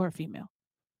a male or a female.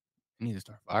 They need to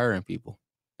start firing people.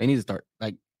 They need to start,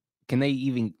 can they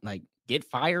even get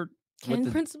fired?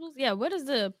 Principals? Yeah. What is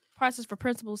the process for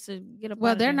principals to get up?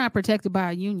 Well, they're not protected by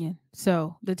a union.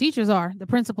 So the teachers are, the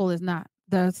principal is not.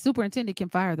 The superintendent can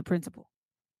fire the principal.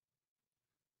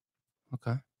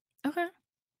 Okay.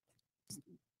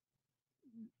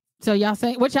 So y'all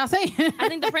saying what y'all saying? I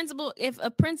think the principal, if a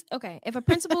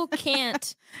principal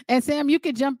can't. And Sam, you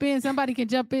can jump in. Somebody can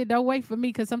jump in. Don't wait for me,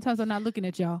 because sometimes I'm not looking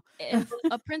at y'all. If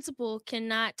a principal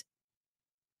cannot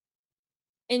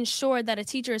ensure that a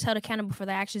teacher is held accountable for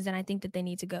their actions, then I think that they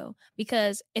need to go.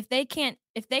 Because if they can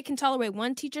tolerate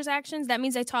one teacher's actions, that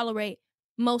means they tolerate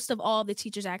most of all the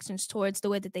teacher's actions towards the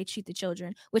way that they treat the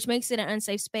children, which makes it an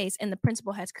unsafe space. And the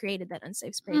principal has created that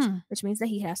unsafe space, which means that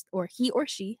he or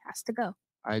she has to go.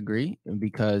 I agree,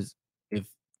 because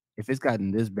if it's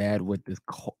gotten this bad with this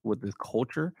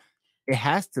culture, it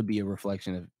has to be a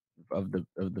reflection of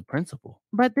the principal.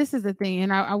 But this is the thing,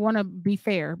 and I want to be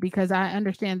fair, because I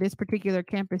understand this particular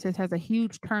campus has a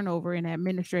huge turnover in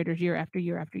administrators year after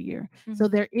year after year. So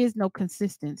there is no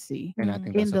consistency And I think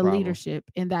in that's a the problem. leadership,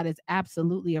 and that is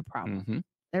absolutely a problem.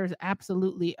 There's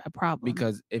absolutely a problem,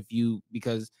 because you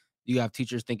have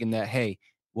teachers thinking that, hey,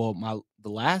 well, the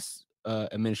last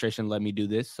administration let me do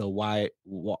this, so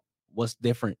what's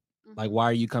different? Like, why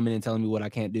are you coming and telling me what I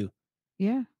can't do?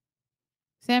 Yeah.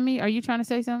 Sammy, are you trying to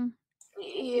say something?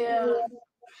 Yeah.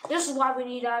 This is why we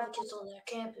need advocates on that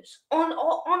campus. On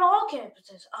all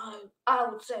campuses, I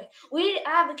would say. We need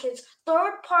advocates,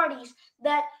 third parties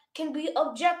that can be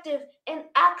objective and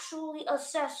actually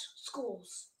assess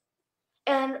schools.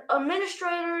 And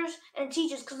administrators and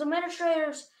teachers, because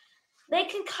administrators, they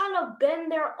can kind of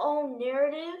bend their own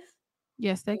narrative.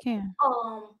 Yes, they can.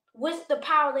 With the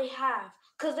power they have.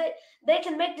 Because they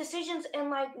can make decisions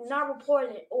and like not report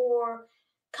it, or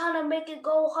kind of make it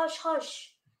go hush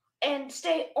hush and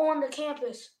stay on the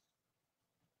campus.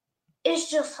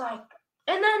 It's just like,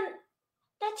 and then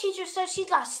that teacher said she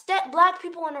got black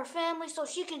people in her family, so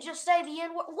she can just say the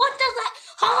N-word. What does that,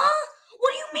 huh?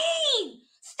 What do you mean?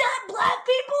 Step black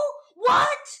people?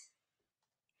 What?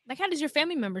 Like, how does your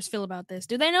family members feel about this?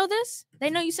 Do they know this? They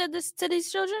know you said this to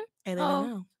these children? Hey, they don't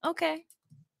know. Okay.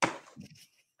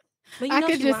 But I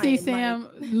could just see Sam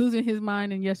losing his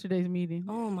mind in yesterday's meeting.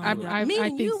 Oh my God. I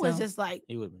think you was just like,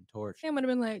 he would have been torched. Sam would have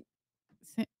been like,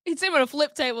 Sam would have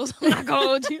flipped tables. I'm not gonna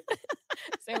hold you.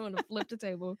 Sam would have flipped the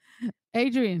table.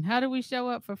 Adrian, how do we show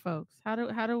up for folks? How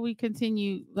do we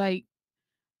continue? Like,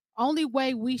 only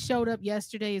way we showed up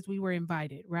yesterday is we were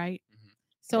invited, right?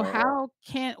 So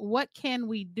what can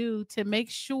we do to make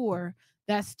sure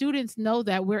that students know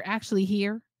that we're actually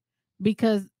here?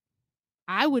 Because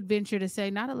I would venture to say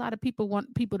not a lot of people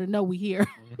want people to know we here.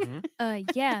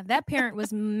 Yeah, that parent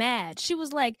was mad. She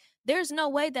was like, there's no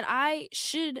way that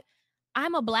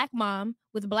I'm a black mom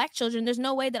with black children. There's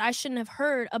no way that I shouldn't have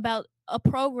heard about a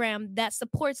program that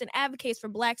supports and advocates for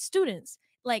black students.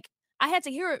 Like, I had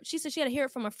to hear it. She said she had to hear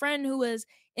it from a friend who was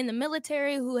in the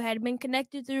military, who had been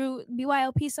connected through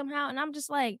BYLP somehow. And I'm just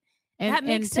like, that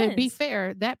makes sense. And to be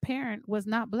fair, that parent was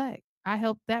not black. I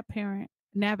helped that parent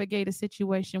navigate a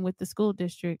situation with the school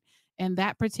district, and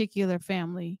that particular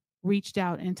family reached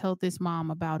out and told this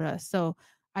mom about us. So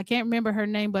I can't remember her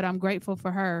name, but I'm grateful for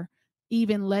her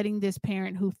even letting this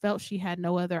parent who felt she had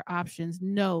no other options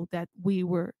know that we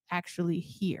were actually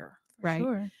here, right?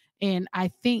 Sure. And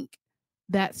I think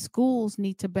that schools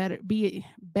need to be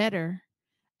better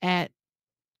at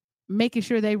making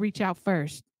sure they reach out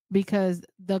first, because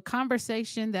the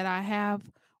conversation that I have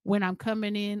when I'm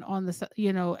coming in on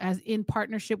the, as in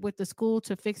partnership with the school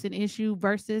to fix an issue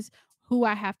versus who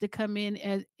I have to come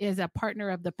in as a partner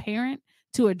of the parent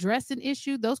to address an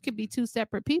issue, those could be two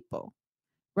separate people,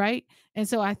 right? And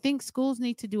so I think schools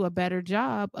need to do a better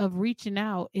job of reaching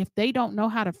out. If they don't know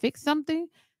how to fix something,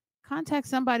 contact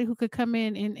somebody who could come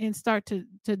in and start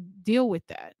to deal with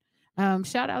that.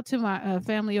 Shout out to my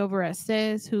family over at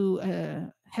SES who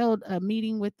held a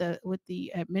meeting with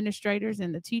the administrators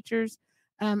and the teachers.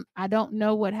 I don't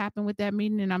know what happened with that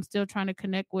meeting, and I'm still trying to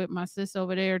connect with my sis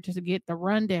over there to get the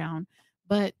rundown.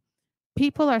 But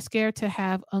people are scared to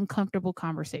have uncomfortable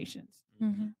conversations,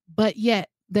 but yet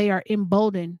they are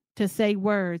emboldened to say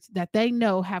words that they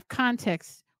know have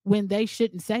context when they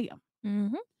shouldn't say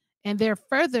them. And they're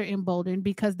further emboldened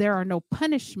because there are no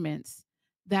punishments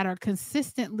that are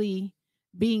consistently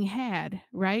being had,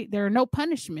 right? There are no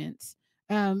punishments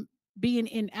being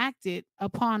enacted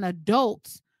upon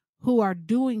adults who are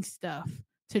doing stuff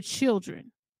to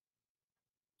children.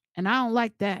 And I don't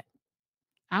like that.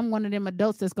 I'm one of them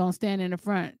adults that's going to stand in the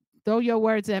front, throw your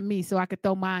words at me so I could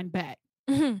throw mine back.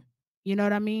 You know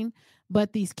what I mean?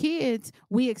 But these kids,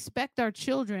 we expect our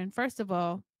children, first of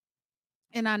all,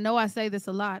 and I know I say this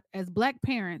a lot, as Black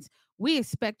parents, we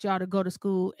expect y'all to go to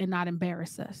school and not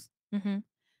embarrass us.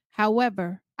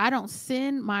 However, I don't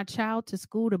send my child to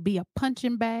school to be a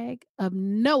punching bag of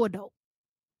no adult.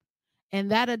 And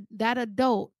that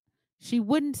adult, she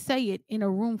wouldn't say it in a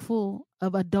room full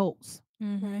of adults.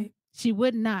 Right? She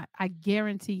would not. I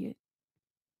guarantee it.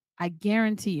 I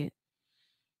guarantee it.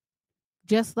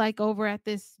 Just like over at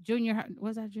this junior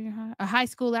high, a high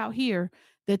school out here,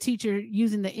 the teacher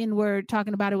using the N-word,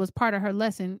 talking about it was part of her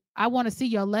lesson. I want to see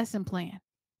your lesson plan.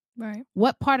 Right.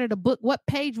 What part of the book, what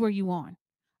page were you on?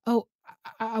 Oh,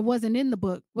 I wasn't in the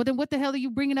book. Well, then what the hell are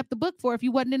you bringing up the book for if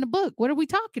you wasn't in the book? What are we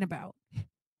talking about?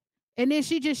 And then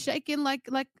she just shaking like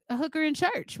a hooker in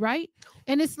church, right?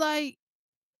 And it's like,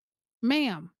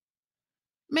 ma'am,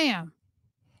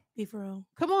 be for real.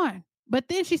 Come on. But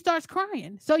then she starts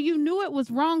crying. So you knew it was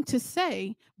wrong to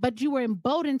say, but you were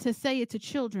emboldened to say it to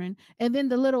children. And then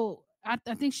the little, I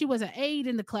think she was an aide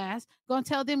in the class, going to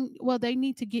tell them, well, they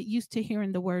need to get used to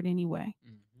hearing the word anyway.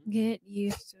 Get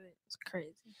used to it. It's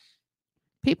crazy.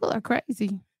 People are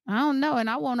crazy. I don't know. And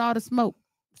I want all the smoke.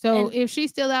 So if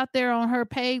she's still out there on her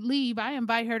paid leave, I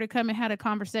invite her to come and have a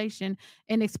conversation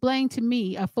and explain to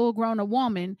me, a full-grown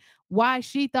woman, why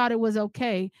she thought it was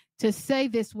okay to say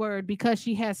this word because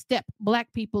she has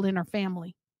Black people in her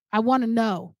family. I want to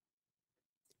know.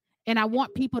 And I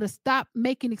want people to stop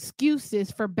making excuses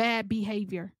for bad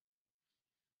behavior.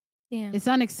 Yeah. It's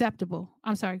unacceptable.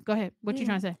 I'm sorry. Go ahead. What you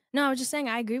trying to say? No, I was just saying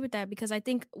I agree with that because I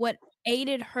think what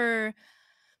aided her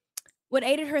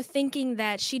thinking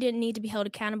that she didn't need to be held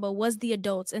accountable was the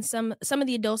adults and some of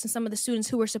the adults and some of the students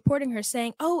who were supporting her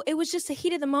saying, oh, it was just the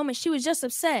heat of the moment. She was just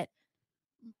upset.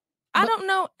 I don't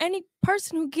know any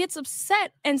person who gets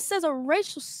upset and says a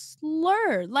racial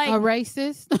slur. Like a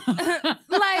racist?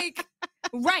 Like,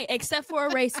 right, except for a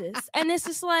racist. And it's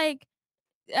just like,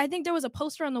 I think there was a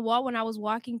poster on the wall when I was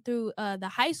walking through the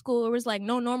high school. It was like,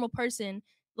 no normal person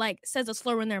like says a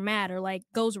slur when they're mad or like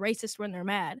goes racist when they're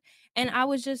mad. And I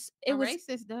was just,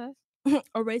 racist does.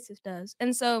 A racist does.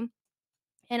 And so,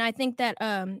 and I think that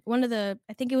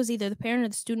I think it was either the parent or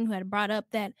the student who had brought up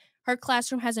that her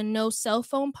classroom has a no cell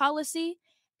phone policy.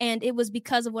 And it was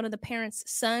because of one of the parents'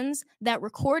 sons that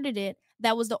recorded it.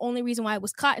 That was the only reason why it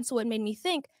was caught. And so it made me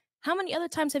think, how many other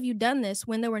times have you done this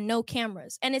when there were no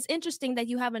cameras? And it's interesting that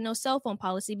you have a no cell phone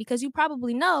policy because you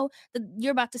probably know that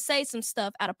you're about to say some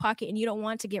stuff out of pocket and you don't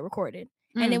want to get recorded.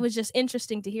 And it was just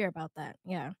interesting to hear about that.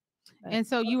 Yeah. But. And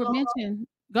so you were mentioning,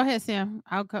 go ahead, Sam.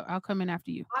 I'll come in after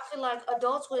you. I feel like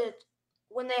adults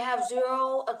when they have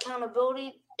zero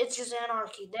accountability, it's just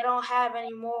anarchy. They don't have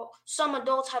any more. Some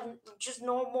adults have just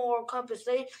no moral compass.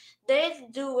 They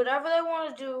do whatever they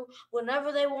want to do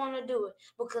whenever they want to do it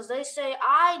because they say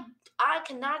I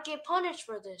cannot get punished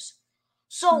for this.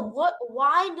 So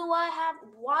why do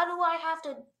I have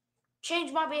to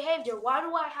change my behavior? Why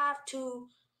do I have to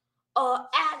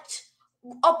act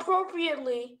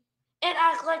appropriately and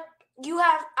act like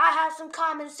I have some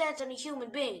common sense and a human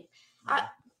being?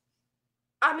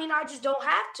 I mean, I just don't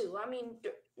have to. I mean,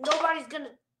 nobody's going to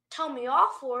tell me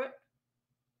off for it.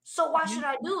 So why should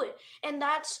I do it? And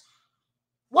that's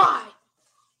why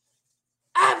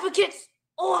advocates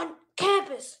on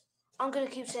campus. I'm going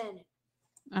to keep saying it.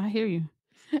 I hear you.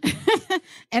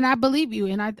 And I believe you.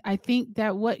 And I think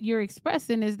that what you're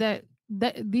expressing is that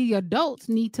the adults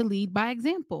need to lead by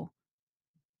example.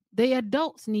 The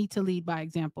adults need to lead by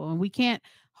example. And we can't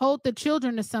hold the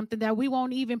children to something that we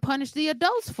won't even punish the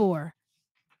adults for.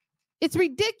 It's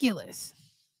ridiculous.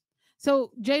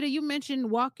 So, Jada, you mentioned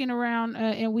walking around,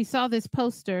 and we saw this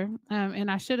poster,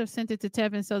 and I should have sent it to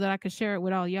Tevin so that I could share it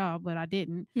with all y'all, but I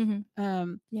didn't.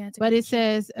 But it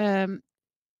says, it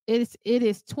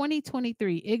is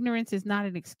 2023. Ignorance is not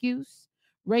an excuse.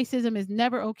 Racism is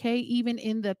never okay, even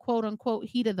in the quote-unquote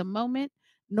heat of the moment.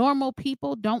 Normal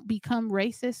people don't become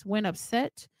racist when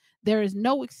upset. There is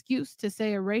no excuse to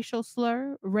say a racial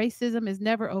slur. Racism is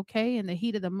never okay in the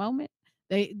heat of the moment.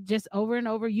 They just over and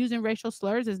over using racial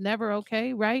slurs is never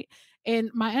okay, right?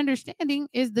 And my understanding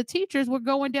is the teachers were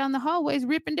going down the hallways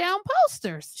ripping down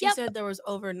posters. She said there was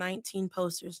over 19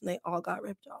 posters and they all got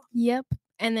ripped off. Yep.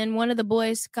 And then one of the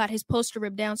boys got his poster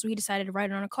ripped down, so he decided to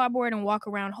write it on a cardboard and walk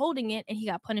around holding it, and he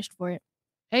got punished for it.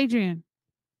 Adrian,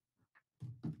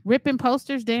 ripping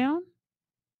posters down?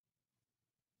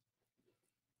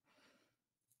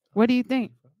 What do you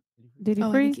think? Did he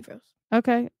freeze? I think he froze.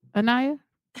 Okay. Anaya?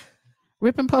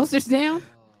 Ripping posters down?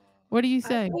 What do you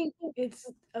say? I think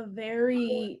it's a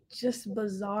very just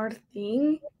bizarre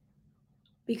thing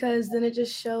because then it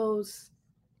just shows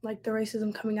like the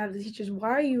racism coming out of the teachers. Why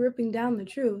are you ripping down the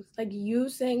truth? Like you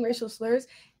saying racial slurs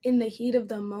in the heat of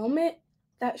the moment,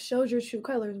 that shows your true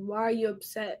colors. Why are you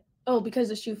upset? Oh, because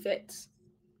the shoe fits.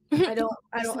 I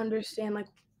don't understand like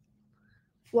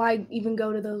why even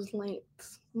go to those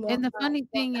lengths. And the funny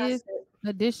thing is,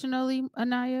 additionally,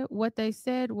 Anaya, what they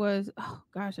said was, oh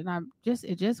gosh, and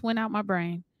it just went out my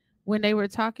brain when they were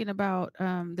talking about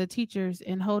the teachers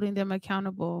and holding them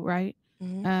accountable, right?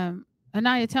 Mm-hmm.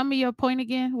 Anaya, tell me your point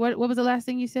again. What was the last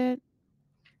thing you said?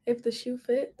 If the shoe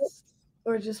fits,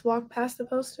 or just walk past the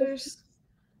posters.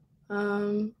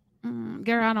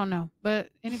 Gary, I don't know, but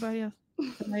anybody else?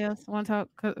 Somebody else want to talk?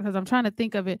 Because I'm trying to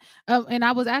think of it. And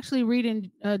I was actually reading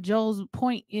Joel's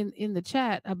point in the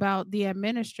chat about the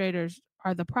administrators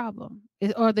are the problem,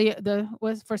 or the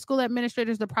was for school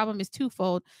administrators. The problem is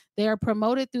twofold. They are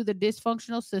promoted through the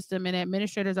dysfunctional system, and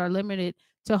administrators are limited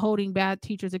to holding bad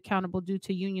teachers accountable due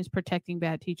to unions protecting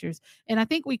bad teachers. And I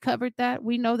think we covered that.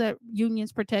 We know that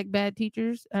unions protect bad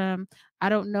teachers. I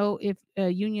don't know if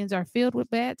unions are filled with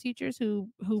bad teachers who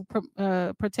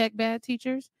protect bad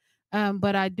teachers.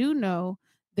 But I do know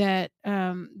that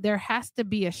there has to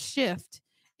be a shift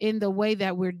in the way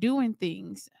that we're doing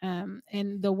things,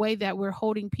 and the way that we're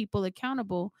holding people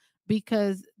accountable,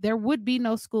 because there would be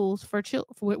no schools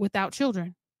without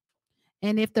children.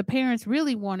 And if the parents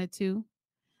really wanted to,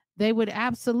 they would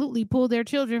absolutely pull their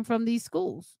children from these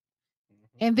schools.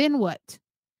 And then what?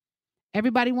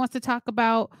 Everybody wants to talk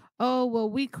about, oh, well,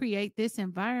 we create this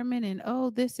environment and, oh,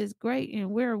 this is great and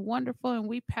we're wonderful and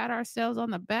we pat ourselves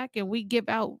on the back and we give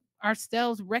out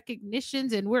ourselves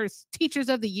recognitions and we're teachers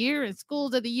of the year and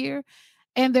schools of the year.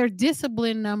 And their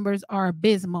discipline numbers are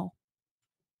abysmal.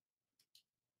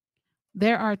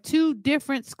 There are two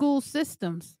different school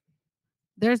systems.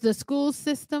 There's the school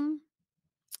system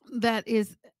that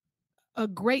is a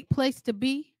great place to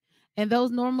be, and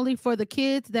those normally for the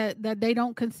kids that they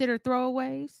don't consider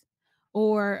throwaways,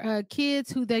 or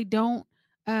kids who they don't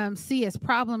see as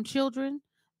problem children.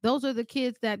 Those are the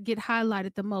kids that get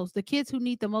highlighted the most. The kids who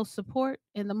need the most support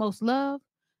and the most love,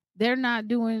 they're not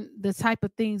doing the type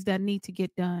of things that need to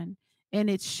get done, and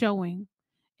it's showing.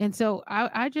 And so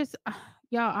I just,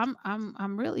 y'all,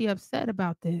 I'm really upset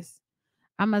about this.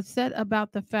 I'm upset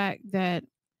about the fact that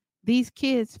these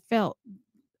kids felt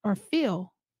or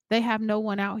feel they have no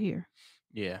one out here.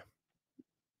 Yeah.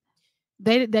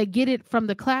 They get it from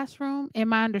the classroom, and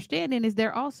my understanding is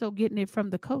they're also getting it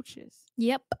from the coaches.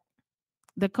 Yep.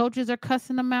 The coaches are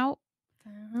cussing them out,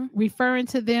 referring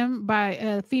to them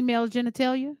by female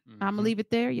genitalia. I'm gonna leave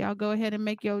it there. Y'all go ahead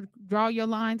and draw your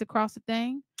lines across the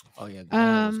thing. Oh yeah,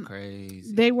 that was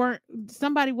crazy.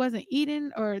 Somebody wasn't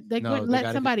eating, or they wouldn't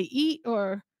let somebody eat,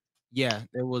 or yeah,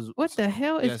 there was. What the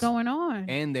hell is going on?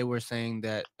 And they were saying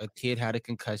that a kid had a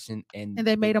concussion, and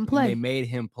they made him play. They made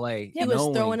him play. He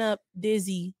was throwing up,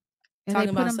 dizzy, and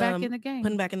talking they put about him back in the game.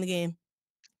 Putting back in the game.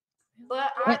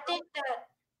 But I think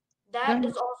that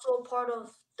is also a part of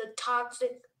the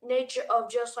toxic nature of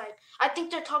just like, I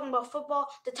think they're talking about football,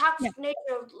 the toxic nature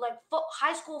of like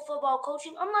high school football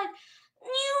coaching. I'm like,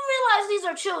 you realize these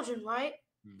are children, right?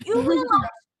 You realize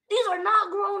these are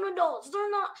not grown adults.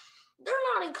 They're not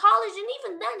in college, and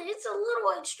even then, it's a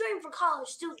little extreme for college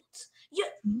students.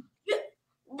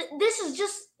 This is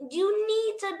just, you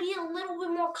need to be a little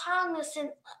bit more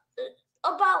cognizant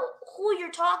about who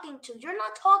you're talking to. You're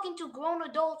not talking to grown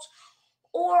adults,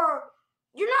 or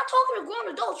you're not talking to grown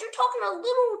adults. You're talking to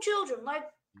little children, like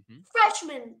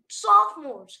freshmen,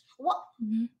 sophomores.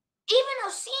 Even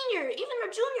a senior, even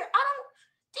a junior.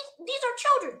 These are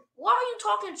children. Why are you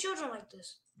talking to children like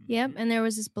this? Yep, and there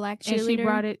was this black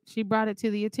cheerleader. And she brought it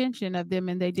to the attention of them,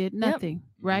 and they did nothing.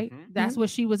 Right? That's what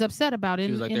she was upset about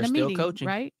in the meeting, coaching.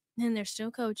 Right? And they're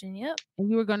still coaching. Yep. And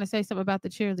you were going to say something about the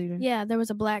cheerleader. Yeah, there was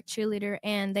a black cheerleader,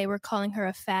 and they were calling her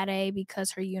a fat A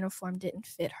because her uniform didn't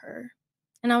fit her.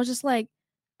 And I was just like,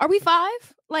 are we 5?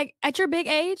 Like, at your big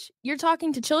age, you're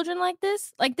talking to children like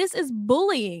this? Like, this is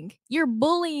bullying. You're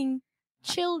bullying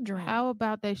children. How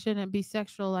about they shouldn't be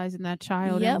sexualizing that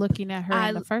child and looking at her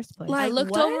in the first place? I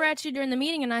looked over at you during the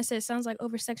meeting and I said, sounds like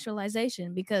over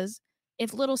sexualization, because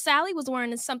if little Sally was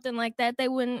wearing something like that, they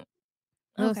wouldn't.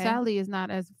 Little Sally is not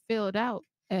as filled out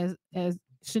as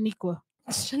Shaniqua.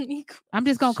 I'm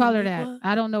just gonna call her that.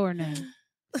 I don't know her name.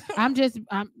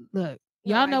 Look,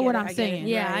 y'all know what I'm saying.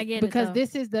 Yeah, I get it. Because though.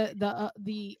 this is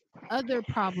the other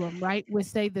problem, right? With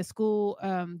say the school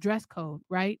dress code,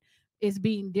 right? Is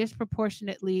being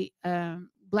disproportionately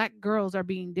black girls are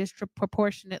being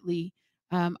disproportionately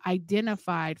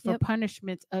identified for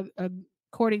punishments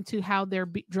according to how they're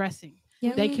dressing.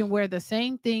 Yep. They can wear the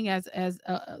same thing as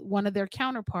one of their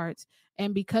counterparts,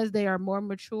 and because they are more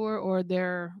mature or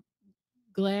their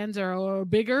glands are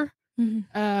bigger,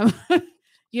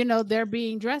 they're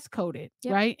being dress coded,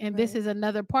 right? And this is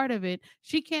another part of it.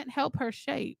 She can't help her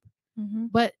shape,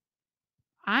 but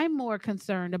I'm more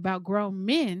concerned about grown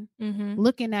men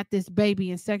looking at this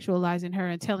baby and sexualizing her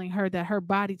and telling her that her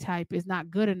body type is not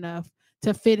good enough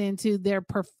to fit into their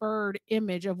preferred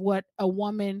image of what a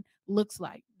woman looks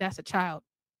like. That's a child.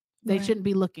 They shouldn't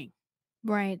be looking.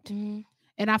 Right.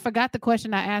 And I forgot the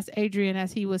question I asked Adrian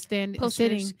as he was sitting.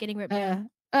 Getting ripped down.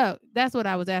 Oh, that's what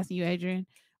I was asking you, Adrian.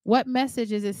 What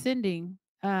message is it sending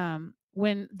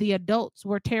when the adults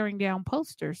were tearing down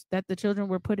posters that the children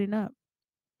were putting up?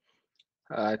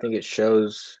 I think it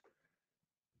shows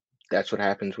that's what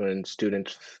happens when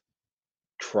students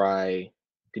try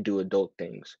to do adult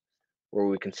things, or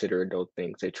we consider adult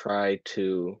things. They try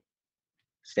to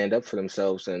stand up for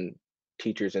themselves, and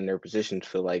teachers in their positions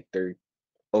feel like they're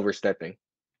overstepping.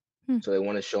 So they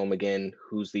want to show them again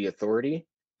who's the authority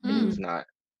and who's not.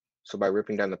 So by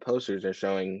ripping down the posters, they're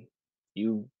showing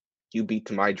you beat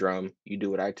to my drum. You do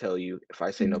what I tell you. If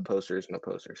I say no posters, no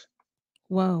posters.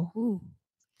 Whoa. Ooh.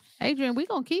 Adrian, we're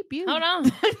going to keep you. Hold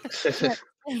on.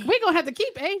 We're going to have to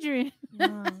keep Adrian.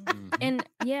 And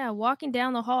yeah, walking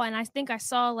down the hall, and I think I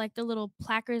saw like the little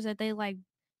placards that they like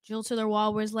drill to their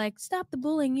wall where it's like, stop the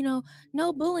bullying, you know,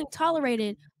 no bullying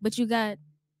tolerated. But you got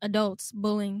adults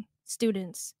bullying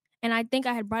students. And I think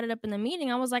I had brought it up in the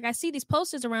meeting. I was like, I see these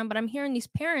posters around, but I'm hearing these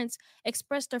parents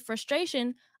express their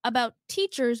frustration about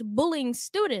teachers bullying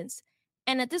students.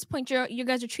 And at this point, you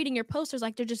guys are treating your posters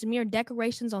like they're just mere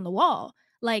decorations on the wall.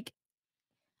 Like,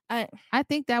 I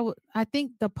think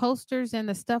the posters and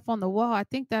the stuff on the wall, I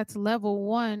think that's level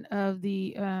 1 of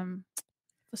the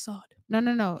facade.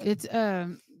 No. It's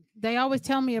they always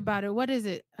tell me about it. What is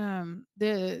it?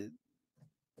 The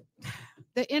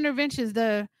interventions,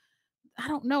 I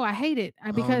don't know. I hate it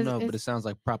because but it sounds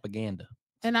like propaganda.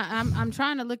 And I'm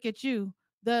trying to look at you.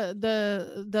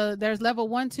 There's level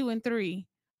 1, 2, and 3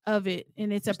 of it,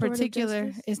 and it's a particular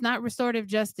justice? It's not restorative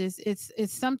justice. It's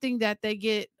something that they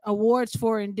get awards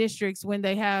for in districts when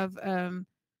they have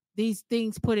these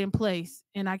things put in place.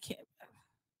 And I can't,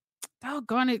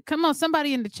 doggone it, come on,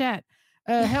 somebody in the chat,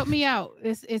 help me out.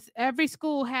 It's every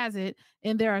school has it,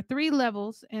 and there are 3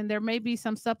 levels, and there may be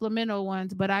some supplemental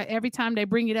ones, but every time they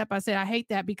bring it up, I say I hate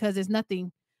that because it's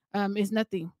nothing. It's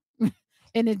nothing.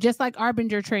 And it's just like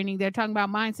Arbinger training. They're talking about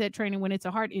mindset training when it's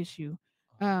a heart issue.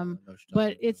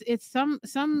 But it's some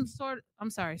sort,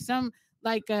 some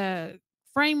like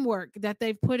framework that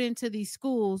they've put into these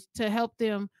schools to help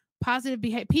them positive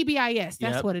behavior, PBIS,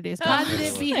 that's what it is.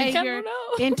 Positive behavior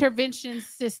intervention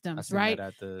systems, right?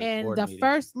 And the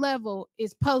first level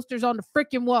is posters on the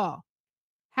freaking wall.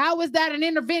 How is that an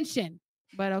intervention?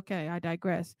 But okay, I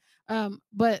digress.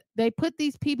 But they put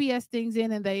these PBS things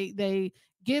in, and they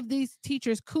give these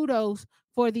teachers kudos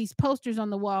for these posters on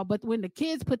the wall, but when the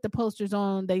kids put the posters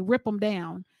on, they rip them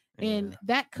down. And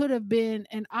that could have been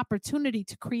an opportunity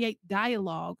to create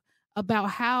dialogue about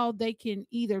how they can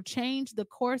either change the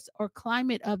course or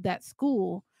climate of that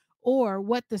school, or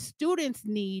what the students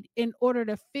need in order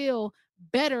to feel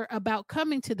better about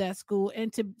coming to that school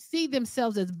and to see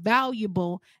themselves as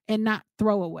valuable and not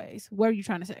throwaways. What are you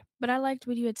trying to say? But I liked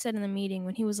what you had said in the meeting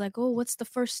when he was like, oh, what's the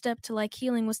first step to like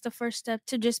healing? What's the first step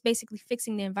to just basically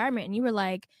fixing the environment? And you were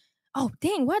like, oh,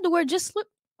 dang, why'd the word just slip?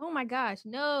 Oh my gosh,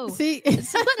 no. See,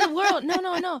 it's what in the world?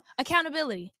 No.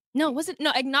 Accountability. No,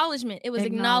 acknowledgement. It was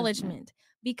acknowledgement.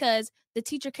 Because the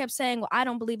teacher kept saying, well, I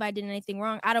don't believe I did anything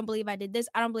wrong. I don't believe I did this.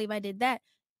 I don't believe I did that.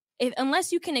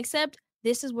 Unless you can accept,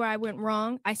 this is where I went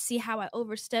wrong. I see how I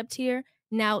overstepped here.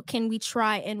 Now, can we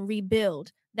try and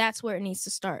rebuild? That's where it needs to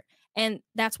start. And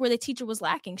that's where the teacher was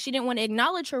lacking. She didn't want to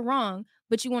acknowledge her wrong,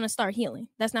 but you want to start healing.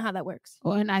 That's not how that works.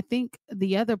 Well, and I think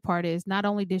the other part is not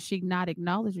only did she not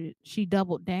acknowledge it, she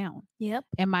doubled down. Yep.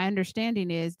 And my understanding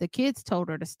is the kids told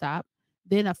her to stop.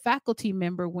 Then a faculty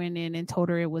member went in and told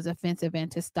her it was offensive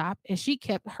and to stop. And she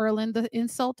kept hurling the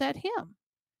insult at him.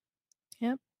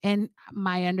 Yep. And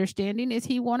my understanding is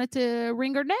he wanted to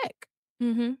wring her neck.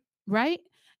 Mm-hmm. Right.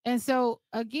 And so,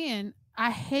 again,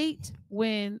 I hate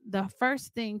when the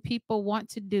first thing people want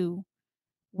to do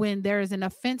when there is an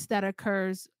offense that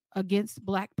occurs against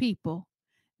Black people,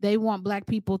 they want Black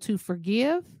people to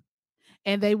forgive,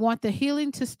 and they want the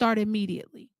healing to start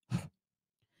immediately.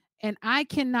 And I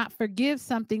cannot forgive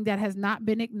something that has not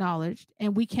been acknowledged,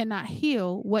 and we cannot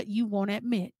heal what you won't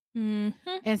admit.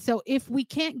 Mm-hmm. And so if we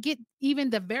can't get even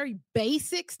the very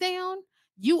basics down,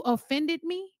 you offended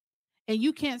me, and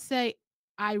you can't say,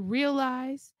 I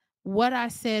realize what I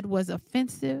said was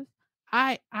offensive.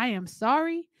 I am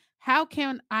sorry. How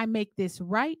can I make this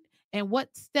right? And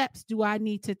what steps do I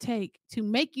need to take to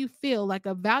make you feel like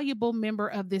a valuable member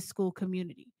of this school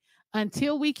community?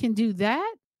 Until we can do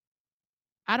that,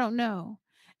 I don't know.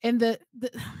 And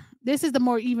this is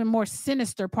the even more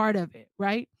sinister part of it,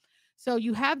 right? So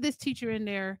you have this teacher in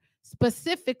there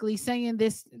specifically saying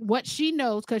this, what she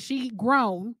knows, because she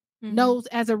grown, knows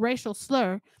as a racial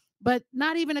slur. But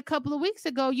not even a couple of weeks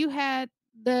ago, you had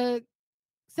the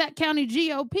Sac County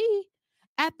GOP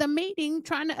at the meeting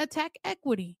trying to attack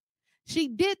equity. She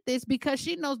did this because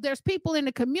she knows there's people in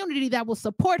the community that will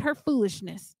support her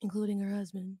foolishness, including her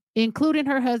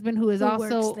husband, who is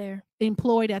also there,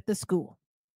 employed at the school.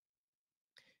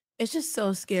 It's just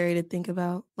so scary to think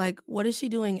about. Like, what is she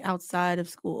doing outside of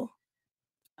school?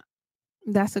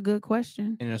 That's a good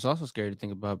question. And it's also scary to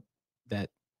think about that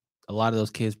a lot of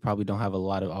those kids probably don't have a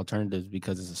lot of alternatives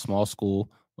because it's a small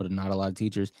school with not a lot of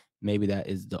teachers. Maybe that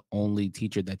is the only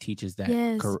teacher that teaches that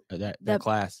that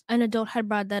class. An adult had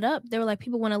brought that up. They were like,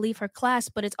 people want to leave her class,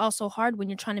 but it's also hard when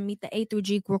you're trying to meet the A through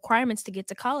G requirements to get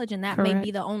to college, and that may be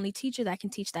the only teacher that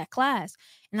can teach that class.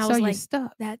 And I was like,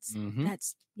 stuck. That's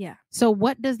yeah. So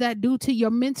what does that do to your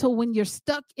mental when you're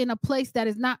stuck in a place that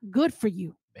is not good for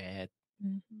you? Bad.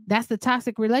 That's the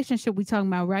toxic relationship we talking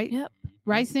about, right? Yep.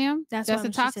 Right, Sam? That's a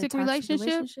toxic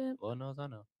relationship. Lord knows I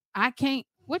know. I can't.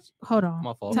 Hold on.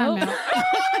 My fault. Time out.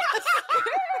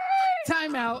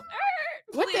 Time out.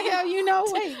 What the hell? You know?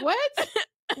 Wait, what?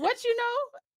 What you know?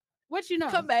 What you know?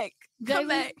 Come back. Come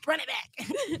back. Run it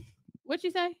back. What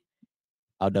you say?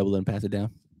 I'll double it and pass it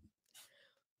down.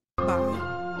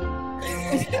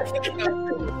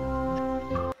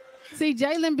 See,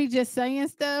 Jalen be just saying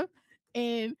stuff,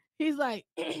 and he's like,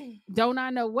 "Don't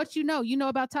I know what you know? You know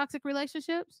about toxic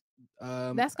relationships?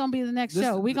 That's gonna be the next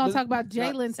show. We're gonna talk about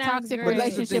Jalen's toxic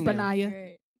relationship,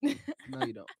 Anaya. No,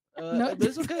 you don't. No, but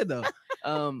it's okay though.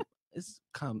 It's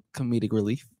comedic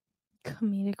relief.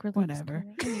 Comedic relief. Whatever.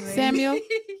 Samuel,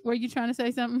 were you trying to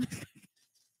say something?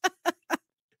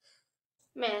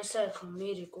 Man said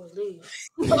comedic relief.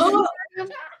 Well,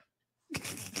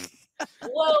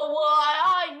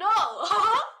 I know.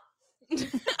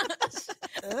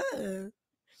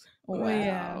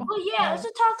 Wow. But yeah, it's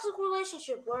a toxic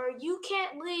relationship where you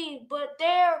can't leave, but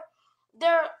they're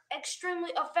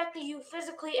extremely affecting you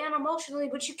physically and emotionally,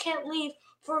 but you can't leave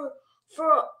for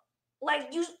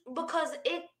like you because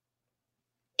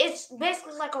it's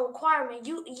basically like a requirement.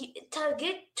 You to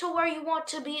get to where you want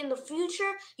to be in the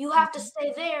future, you have to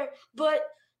stay there, but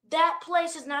that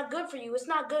place is not good for you. It's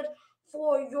not good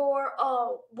for your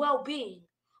well-being.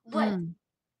 But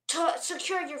to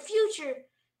secure your future,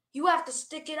 you have to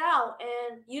stick it out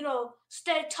and,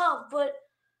 stay tough. But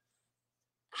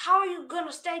how are you going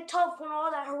to stay tough when all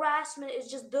that harassment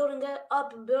is just building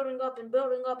up and building up and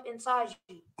building up inside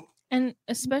you? And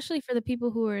especially for the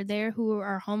people who are there who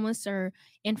are homeless or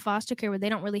in foster care where they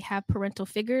don't really have parental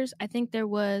figures. I think there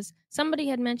was somebody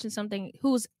had mentioned something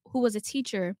who was a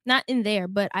teacher, not in there,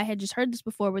 but I had just heard this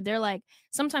before where they're like,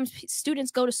 sometimes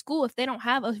students go to school if they don't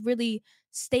have a really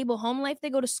stable home life, they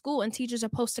go to school and teachers are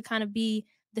supposed to kind of be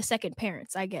the second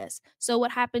parents, I guess. So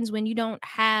what happens when you don't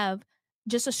have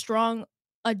just a strong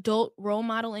adult role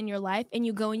model in your life and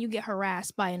you go and you get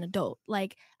harassed by an adult?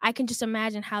 Like, I can just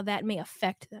imagine how that may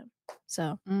affect them.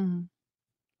 So I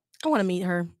want to meet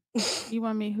her. You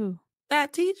want to meet who?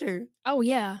 That teacher. Oh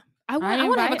yeah, I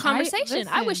want to have a conversation.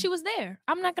 I wish she was there.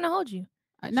 I'm not gonna hold you.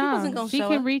 No, she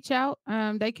can reach out.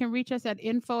 They can reach us at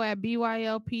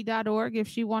info@bylp.org if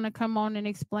she want to come on and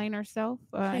explain herself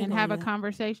and have a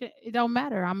conversation. It don't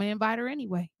matter. I'm gonna invite her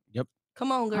anyway. Yep.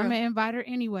 Come on, girl. I'm gonna invite her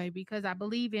anyway because I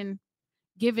believe in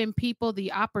giving people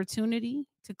the opportunity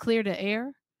to clear the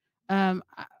air. I'll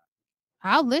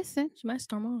listen. She might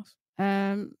storm off.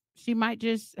 She might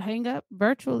just hang up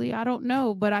virtually. I don't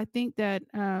know, but I think that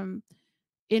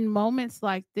in moments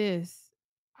like this,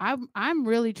 I'm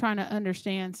really trying to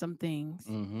understand some things.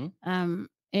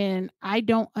 And I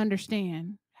don't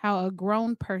understand how a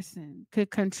grown person could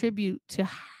contribute to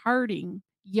hurting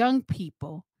young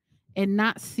people and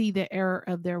not see the error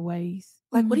of their ways.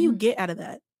 Like, what do you get out of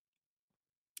that?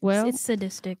 Well, it's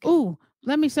sadistic. Ooh,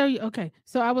 let me show you. Okay,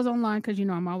 so I was online because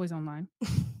I'm always online.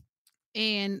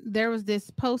 And there was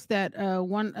this post that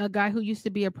a guy who used to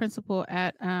be a principal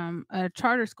at a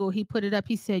charter school, he put it up.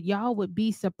 He said, y'all would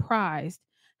be surprised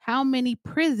how many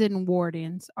prison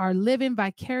wardens are living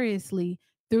vicariously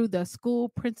through the school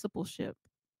principalship.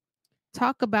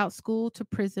 Talk about school to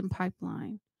prison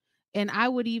pipeline. And I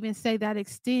would even say that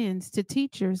extends to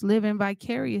teachers living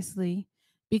vicariously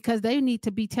because they need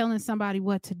to be telling somebody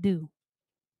what to do.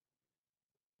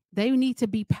 They need to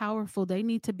be powerful. They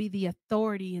need to be the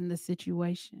authority in the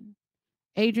situation.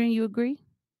 Adrian, you agree?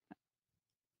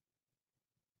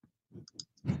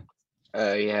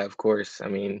 Yeah, of course. I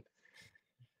mean,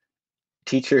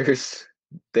 teachers,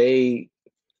 they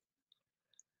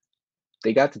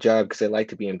got the job because they like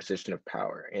to be in a position of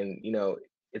power. And,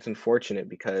 it's unfortunate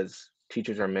because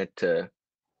teachers are meant to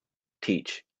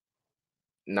teach,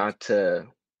 not to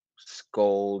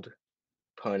scold,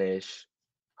 punish,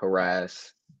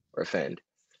 harass, or offend.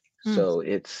 So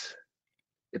it's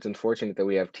unfortunate that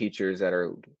we have teachers that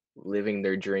are living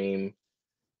their dream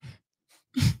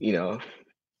you know,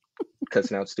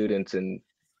 cussing out students and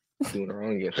doing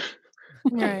wrong again.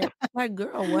 Right. Like,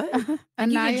 girl, what? You get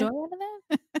Anaya, joy out of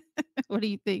that? what do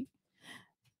you think?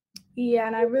 Yeah,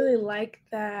 and I really like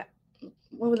that.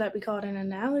 What would that be called? An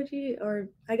analogy? Or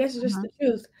I guess it's just the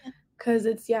truth. Because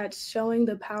it's showing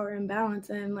the power imbalance.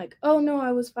 And like, oh no,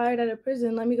 I was fired out of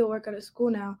prison. Let me go work at a school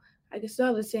now. I can still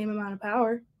have the same amount of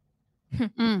power.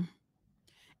 And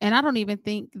I don't even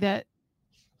think that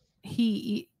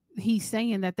he's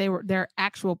saying that they're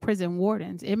actual prison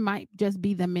wardens. It might just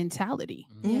be the mentality,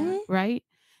 right?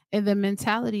 And the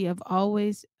mentality of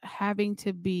always having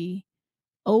to be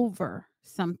over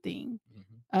something,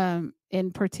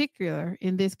 in particular,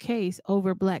 in this case,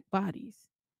 over Black bodies.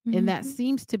 And that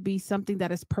seems to be something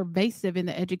that is pervasive in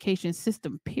the education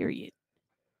system, period.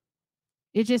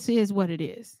 It just is what it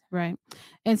is, right?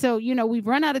 And so, we've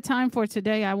run out of time for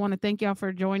today. I want to thank y'all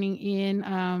for joining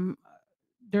in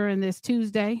during this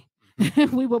Tuesday.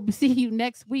 We will see you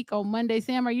next week on Monday.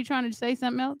 Sam, are you trying to say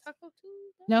something else?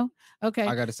 No? Okay.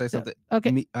 I got to say something.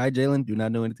 Okay. I, Jalen, do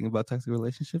not know anything about toxic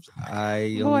relationships.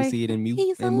 I only see it in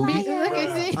movies. I only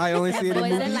see it in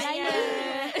movies.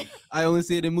 I only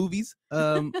see it in movies.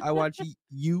 I watch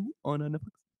You on Netflix.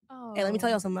 Oh. Hey, let me tell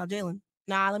y'all something about Jalen.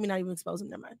 Nah, let me not even expose him.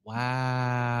 Never mind.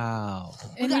 Wow.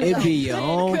 It be your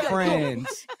own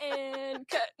friends. And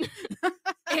cut.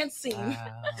 And scene.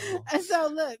 Wow. And so,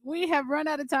 look, we have run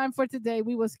out of time for today.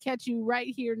 We will catch you right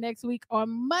here next week on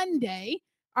Monday,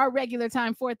 our regular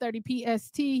time, 4:30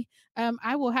 PST.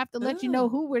 I will have to let you know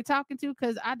who we're talking to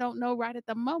because I don't know right at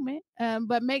the moment.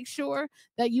 But make sure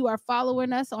that you are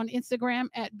following us on Instagram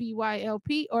at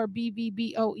BYLP or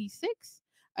BVBOE6.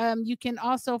 You can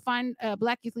also find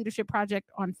Black Youth Leadership Project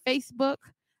on Facebook.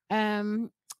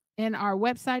 And our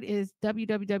website is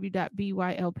www.bylp.org.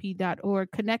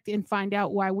 Connect and find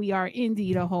out why we are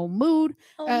indeed a whole mood.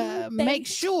 Make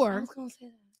sure.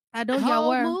 I know y'all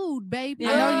were. Mood, baby.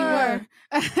 I know you were.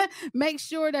 Make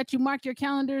sure that you mark your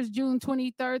calendars. June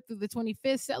 23rd through the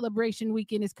 25th. Celebration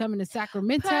weekend is coming to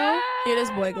Sacramento. Hear this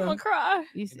boy go. I'm gonna cry.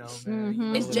 It's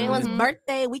Jalen's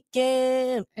birthday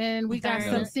weekend. And we got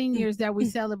some seniors that we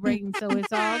celebrating, so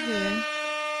it's all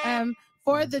good.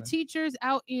 For the teachers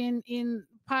out in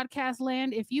podcast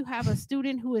land, if you have a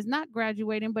student who is not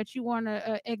graduating, but you want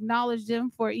to acknowledge them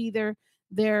for either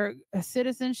their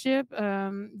citizenship,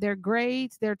 their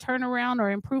grades, their turnaround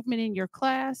or improvement in your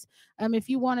class. If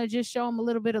you want to just show them a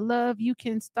little bit of love, you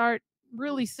can start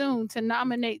really soon to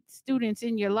nominate students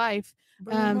in your life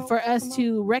for us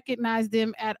to recognize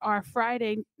them at our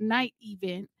Friday night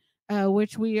event,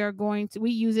 which we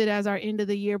use it as our end of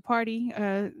the year party,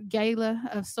 gala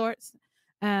of sorts.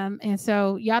 And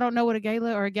so y'all don't know what a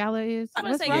gala or a gala is? I'm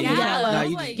gonna say gala.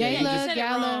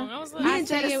 Gala. I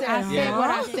said what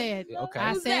I said. Okay.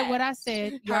 I said what I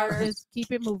said. Y'all just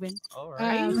keep it moving. All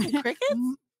right. Crickets?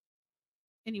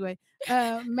 Anyway,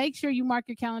 make sure you mark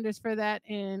your calendars for that.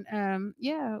 And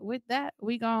with that,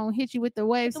 we gonna hit you with the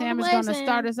wave. Sam is gonna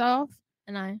start us off.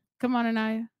 Anaya. Come on,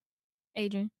 Anaya.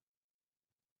 Adrian.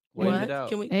 Wave it out.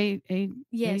 Can we?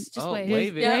 Yes, just wave.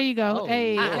 Wave it. There you go. Oh,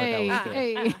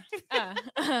 hey.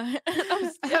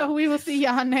 We will see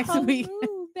y'all next week.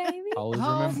 Mood, baby. Always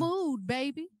Whole remember. mood,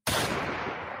 baby.